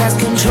 It has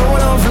control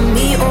over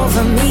me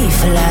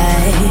for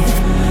life.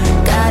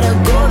 Gotta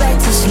go back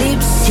to sleep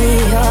to see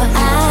your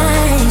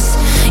eyes.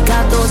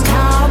 Got those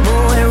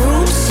cowboy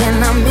roots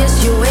and I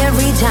miss you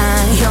every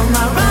time. You're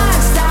my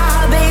rock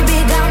star,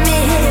 baby, got me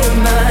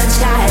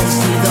hypnotized.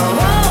 See the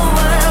whole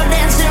world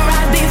dancing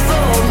right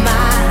before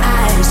my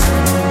eyes.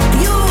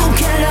 You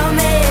can love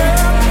me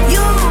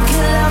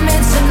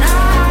tonight.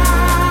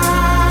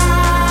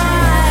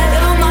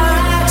 You're my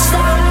rock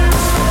star.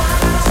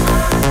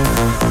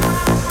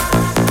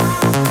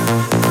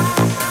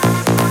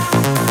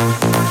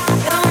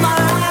 You're my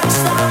rock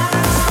star.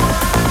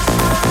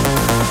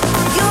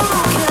 You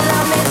can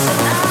love me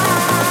tonight.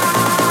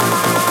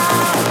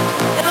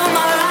 You're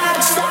my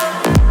rock star.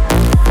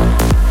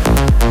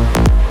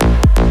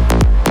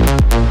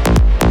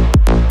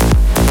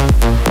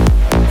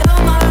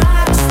 You're my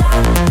rock star.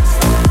 You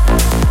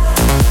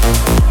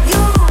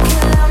can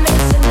love me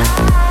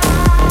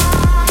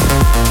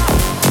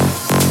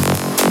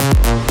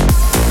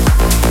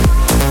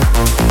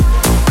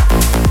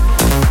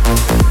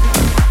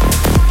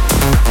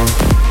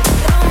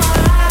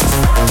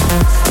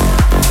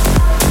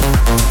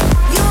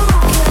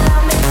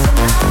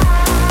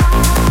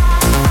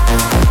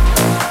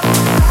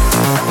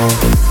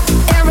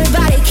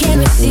Everybody, can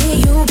we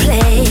see you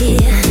play?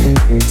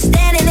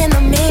 Standing in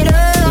the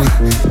middle,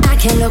 I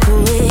can't look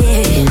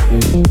away.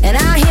 And I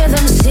hear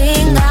them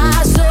sing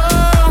our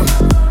song.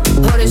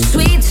 Oh, the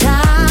sweet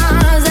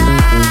times, I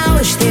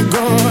wish they'd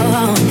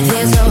gone.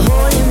 There's a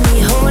hole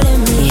in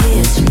me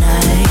here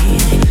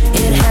tonight.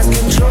 It has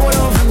control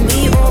over me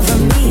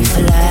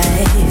for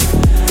life.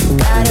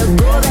 Gotta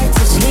go back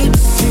to sleep to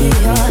see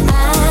your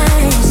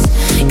eyes.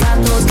 Got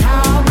those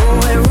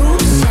cowboy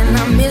roots and I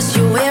miss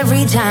you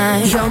every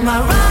time. You're my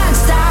rock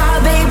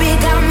star, baby,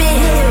 got me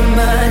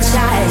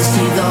hypnotized.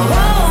 See the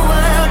whole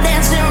world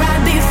dancing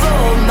right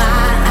before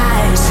my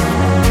eyes.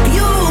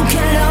 You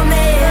can love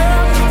me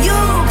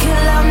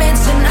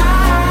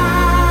tonight.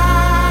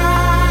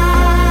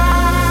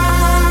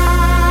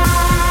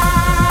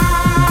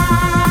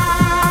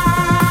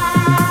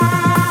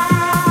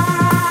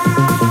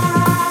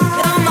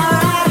 You're my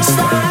rock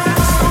star.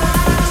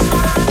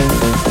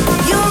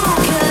 You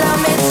can love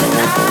me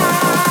tonight.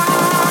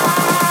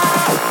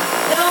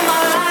 You're my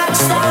rock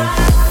star.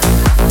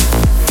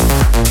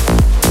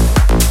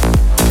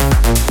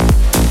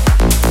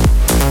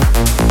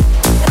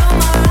 You're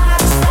my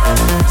rock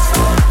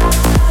star.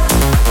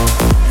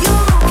 You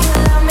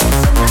can love me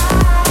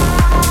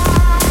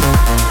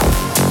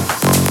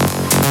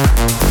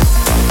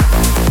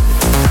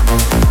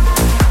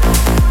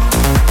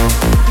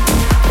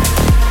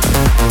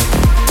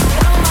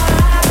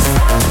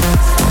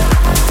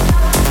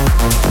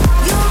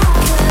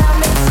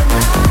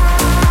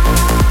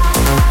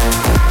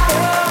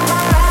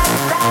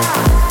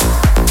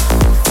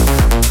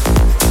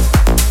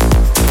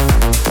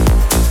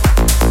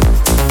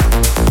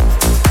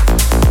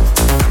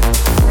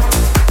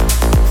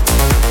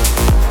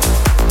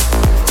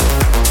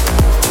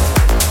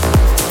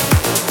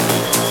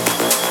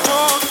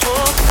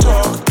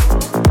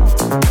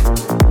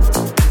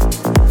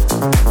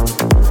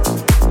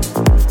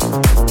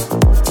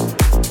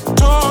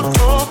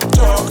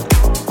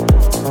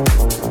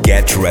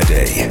Get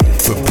ready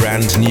for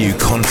brand new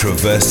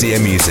Controversia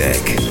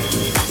music.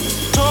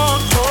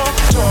 Talk, talk,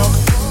 talk.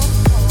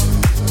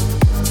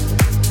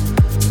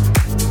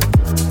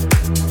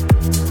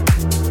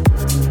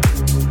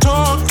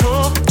 Talk,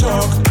 talk,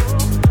 talk.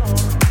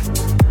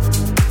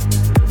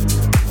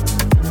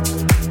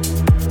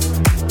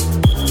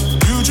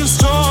 You just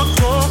talk,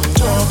 talk,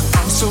 talk.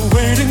 I'm still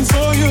waiting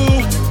for you.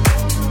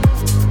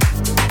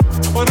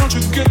 Why don't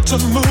you get to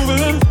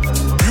moving?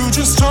 You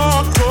just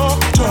talk, talk,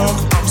 talk.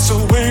 I'm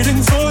still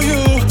waiting for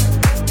you.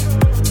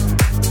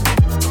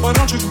 Why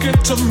don't you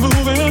get to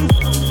moving?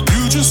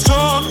 You just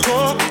talk,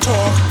 talk,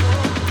 talk.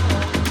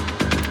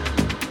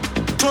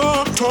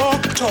 Talk,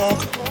 talk, talk.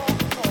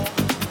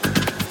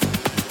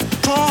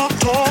 Talk,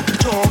 talk,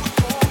 talk.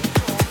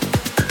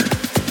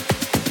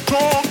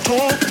 Talk,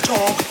 talk,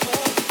 talk.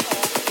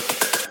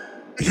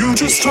 You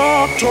just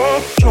talk,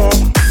 talk, talk.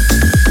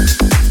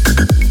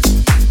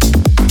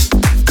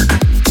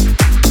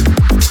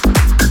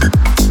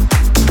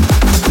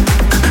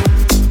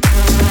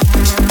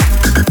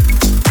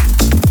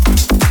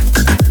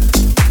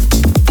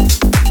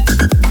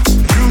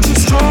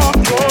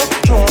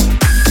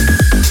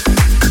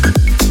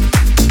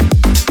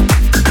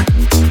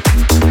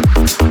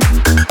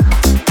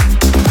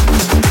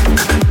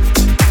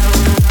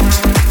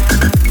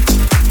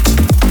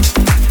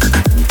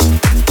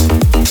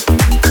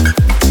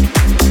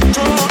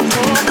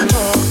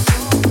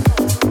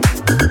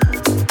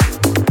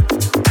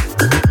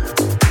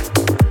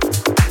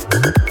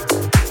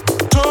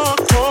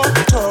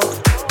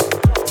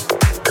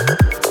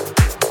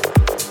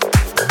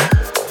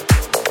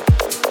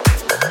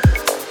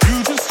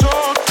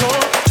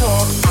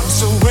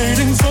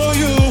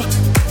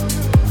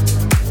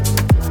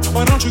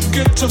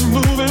 to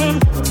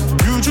moving.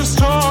 You just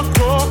talk,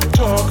 talk,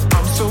 talk.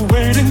 I'm still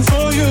waiting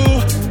for you.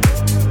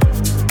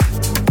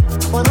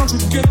 Why don't you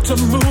get to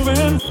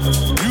moving?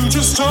 You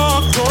just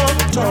talk,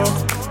 talk,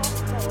 talk.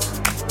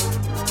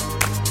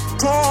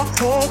 Talk,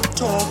 talk,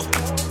 talk.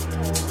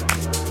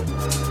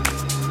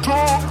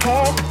 Talk,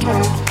 talk,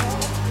 talk.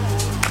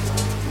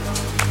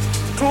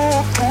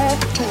 Talk, talk,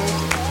 talk.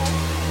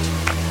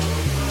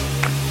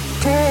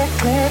 Talk,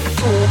 talk,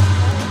 talk.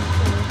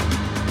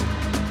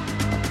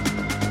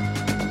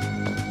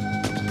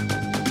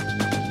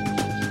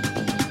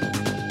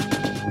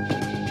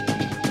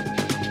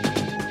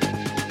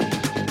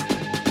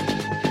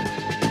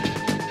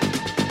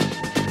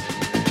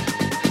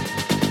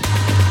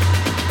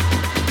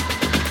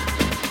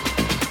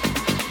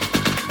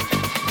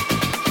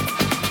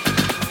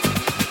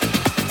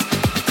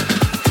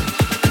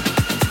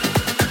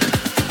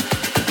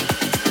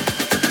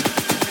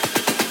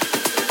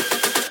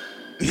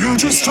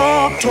 Just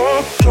talk,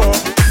 talk, talk.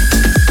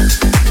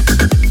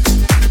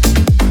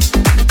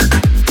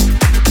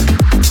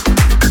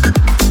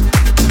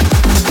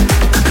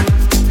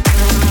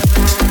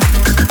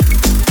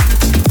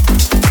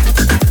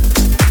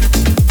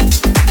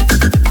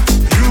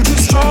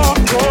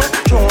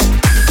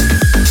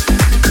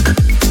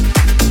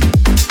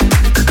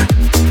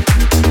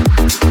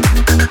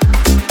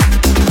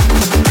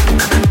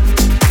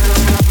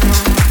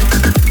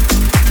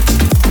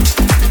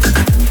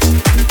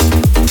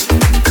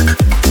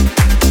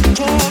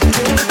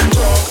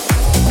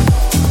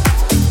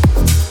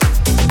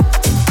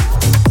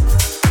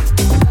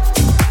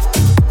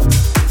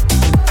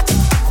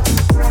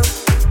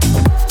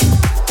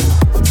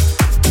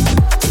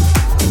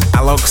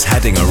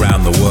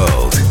 Around the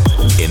world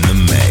in the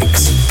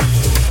mix.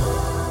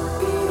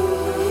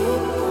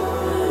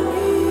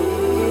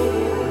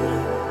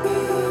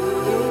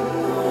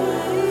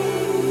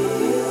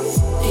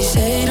 They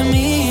say to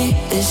me,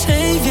 they're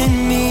saving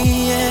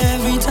me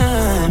every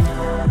time.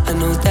 I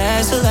know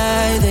that's a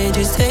lie, they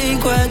just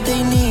take what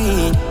they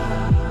need.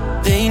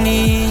 They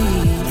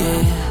need,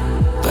 yeah.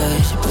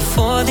 But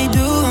before they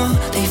do,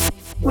 they f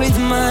with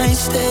my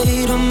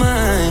state of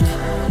mind.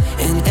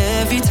 And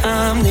every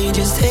time they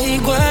just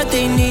take what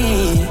they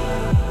need.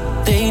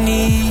 They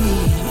need,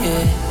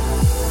 yeah.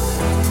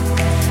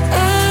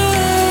 I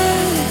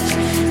was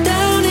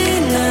down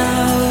and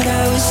out,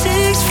 I was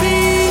 6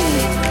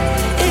 feet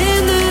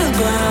in the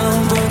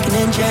ground, broken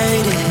and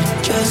jaded.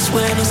 Just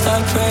when I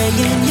start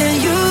praying, yeah,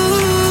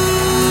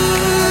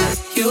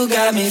 you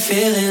got me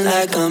feeling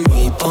like I'm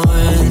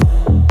reborn.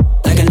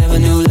 Like I never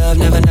knew love,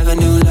 never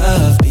knew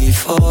love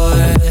before.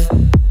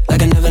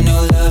 Like I never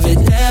knew love, it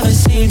never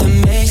seemed to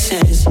make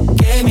sense.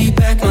 Gave me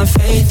back my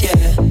faith, yeah.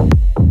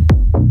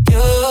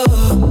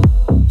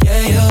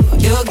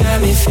 You got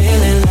me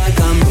feeling like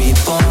I'm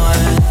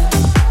reborn.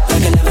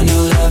 Like I never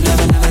knew love,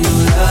 never knew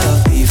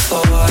love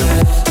before.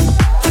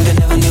 Like I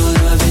never knew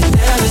love, it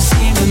never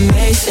seemed to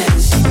make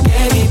sense.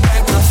 Gave me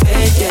back my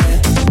faith, yeah.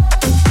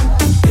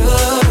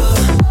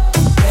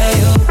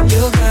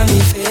 You got me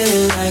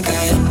feeling like I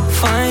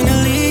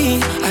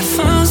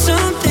found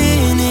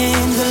something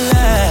in the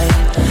light.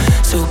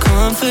 So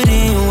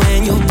confident when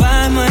you're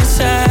by my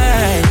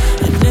side.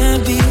 And then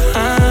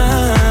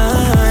behind,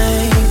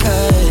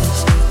 'cause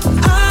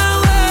I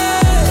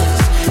was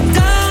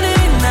down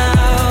and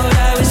out.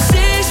 I was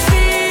 6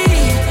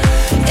 feet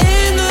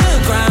in the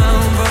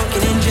ground,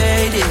 broken and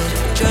jaded.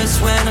 Just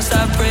when I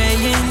stopped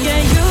praying,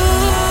 yeah,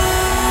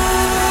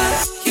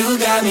 you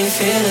got me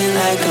feeling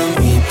like I'm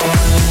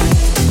reborn.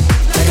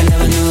 Like I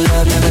never knew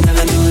love,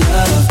 never knew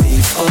love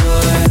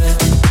before.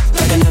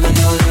 Like I never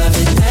knew love,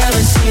 it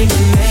never seemed to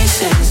make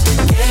sense.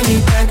 Gave me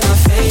back my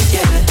faith,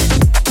 yeah.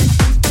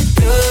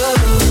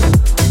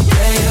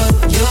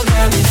 You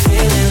got me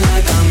feeling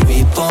like I'm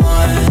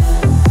reborn.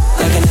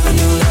 Like I never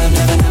knew love,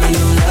 never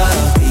knew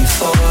love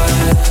before.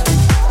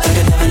 Like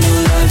I never knew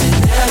love, it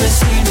never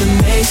seemed to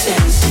make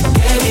sense.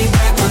 Gave me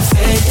back my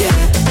faith, yeah.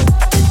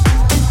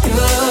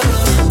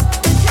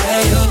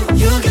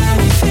 You got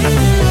me feeling.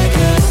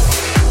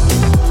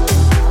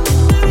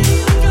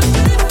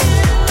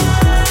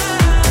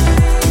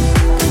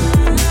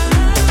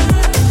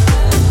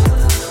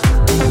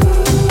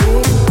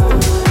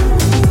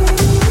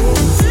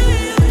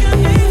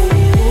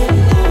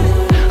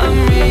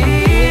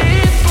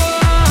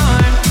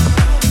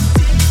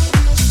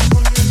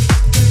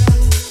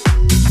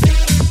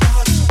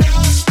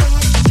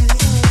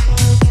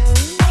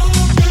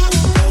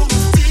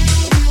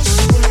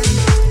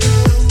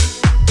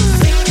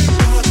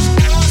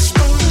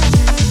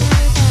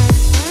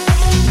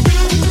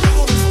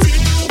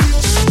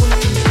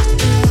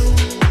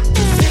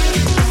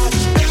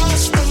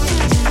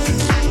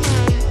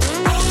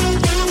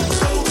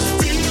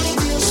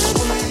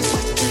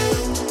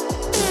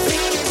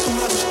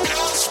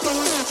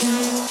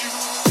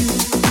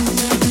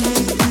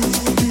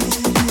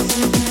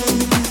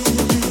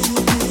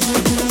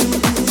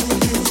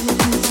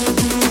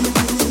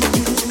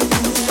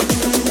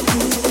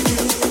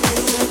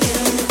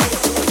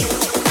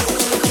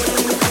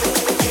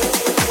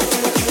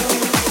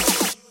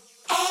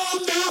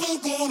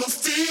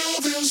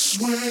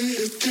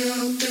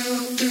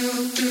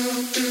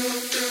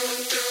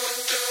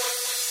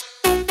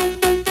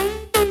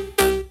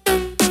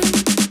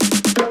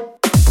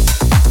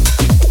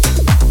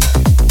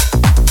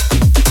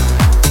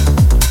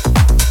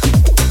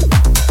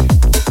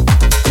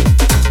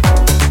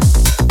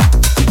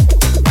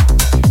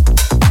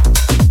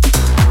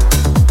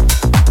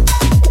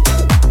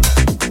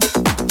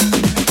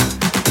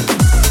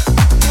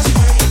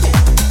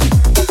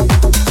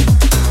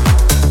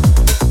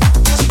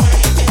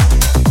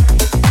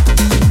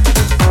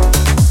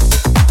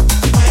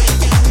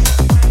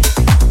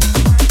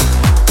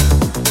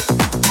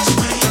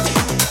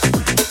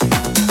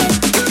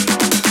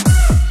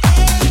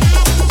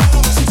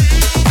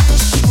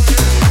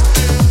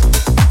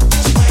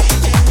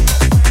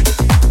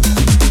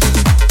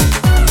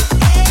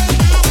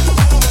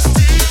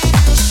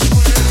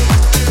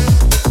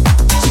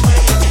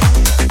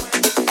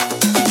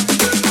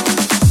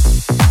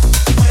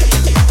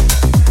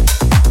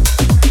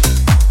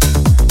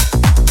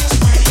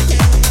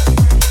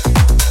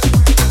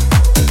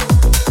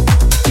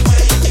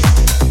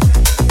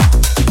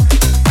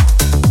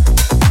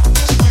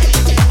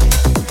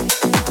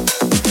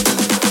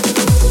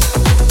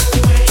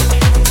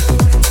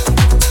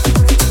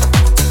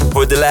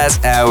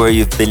 Last hour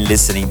you've been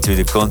listening to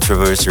the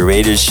Controversial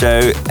Radio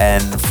Show,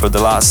 and for the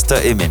last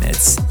 30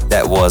 minutes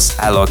that was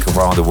Alok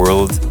Around the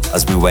World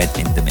as we went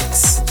in the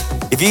mix.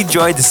 If you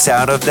enjoyed the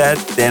sound of that,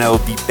 then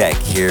I'll be back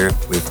here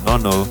with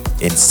Nono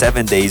in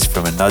 7 days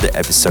from another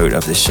episode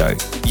of the show.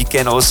 You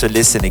can also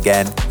listen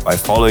again by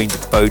following the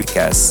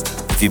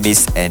podcast if you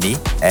missed any,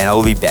 and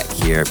I'll be back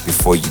here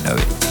before you know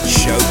it.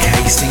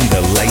 Showcasing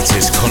the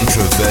latest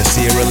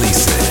Controversia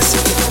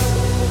releases.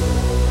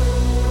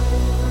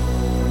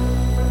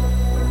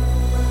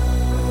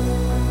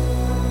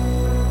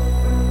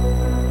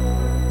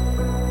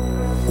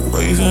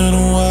 Waving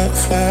a white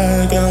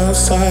flag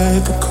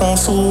outside the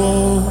castle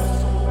wall.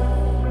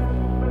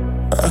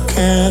 I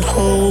can't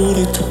hold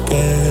it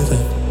together.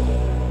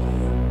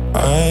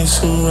 I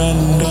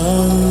surrender.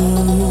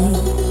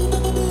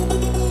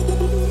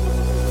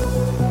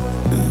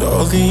 And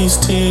all these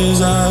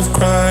tears I've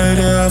cried,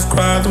 yeah, I've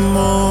cried them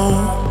all.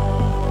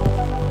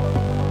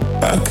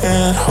 I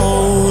can't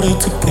hold it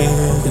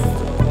together.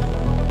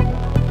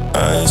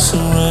 I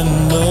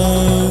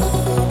surrender.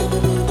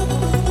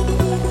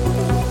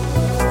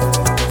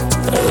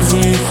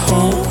 Every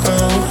hope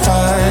held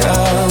high, I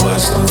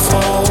watch them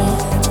fall.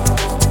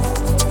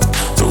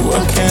 Though I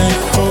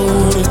can't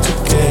hold it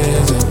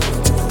together,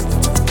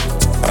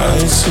 I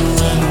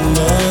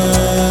surrender.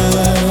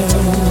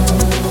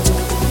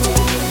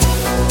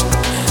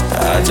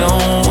 I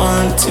don't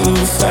want to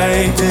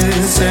fight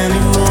this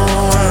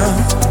anymore.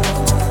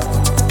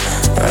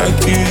 I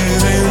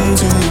give in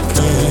to the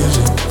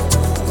pleasure.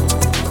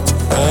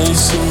 I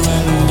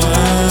surrender.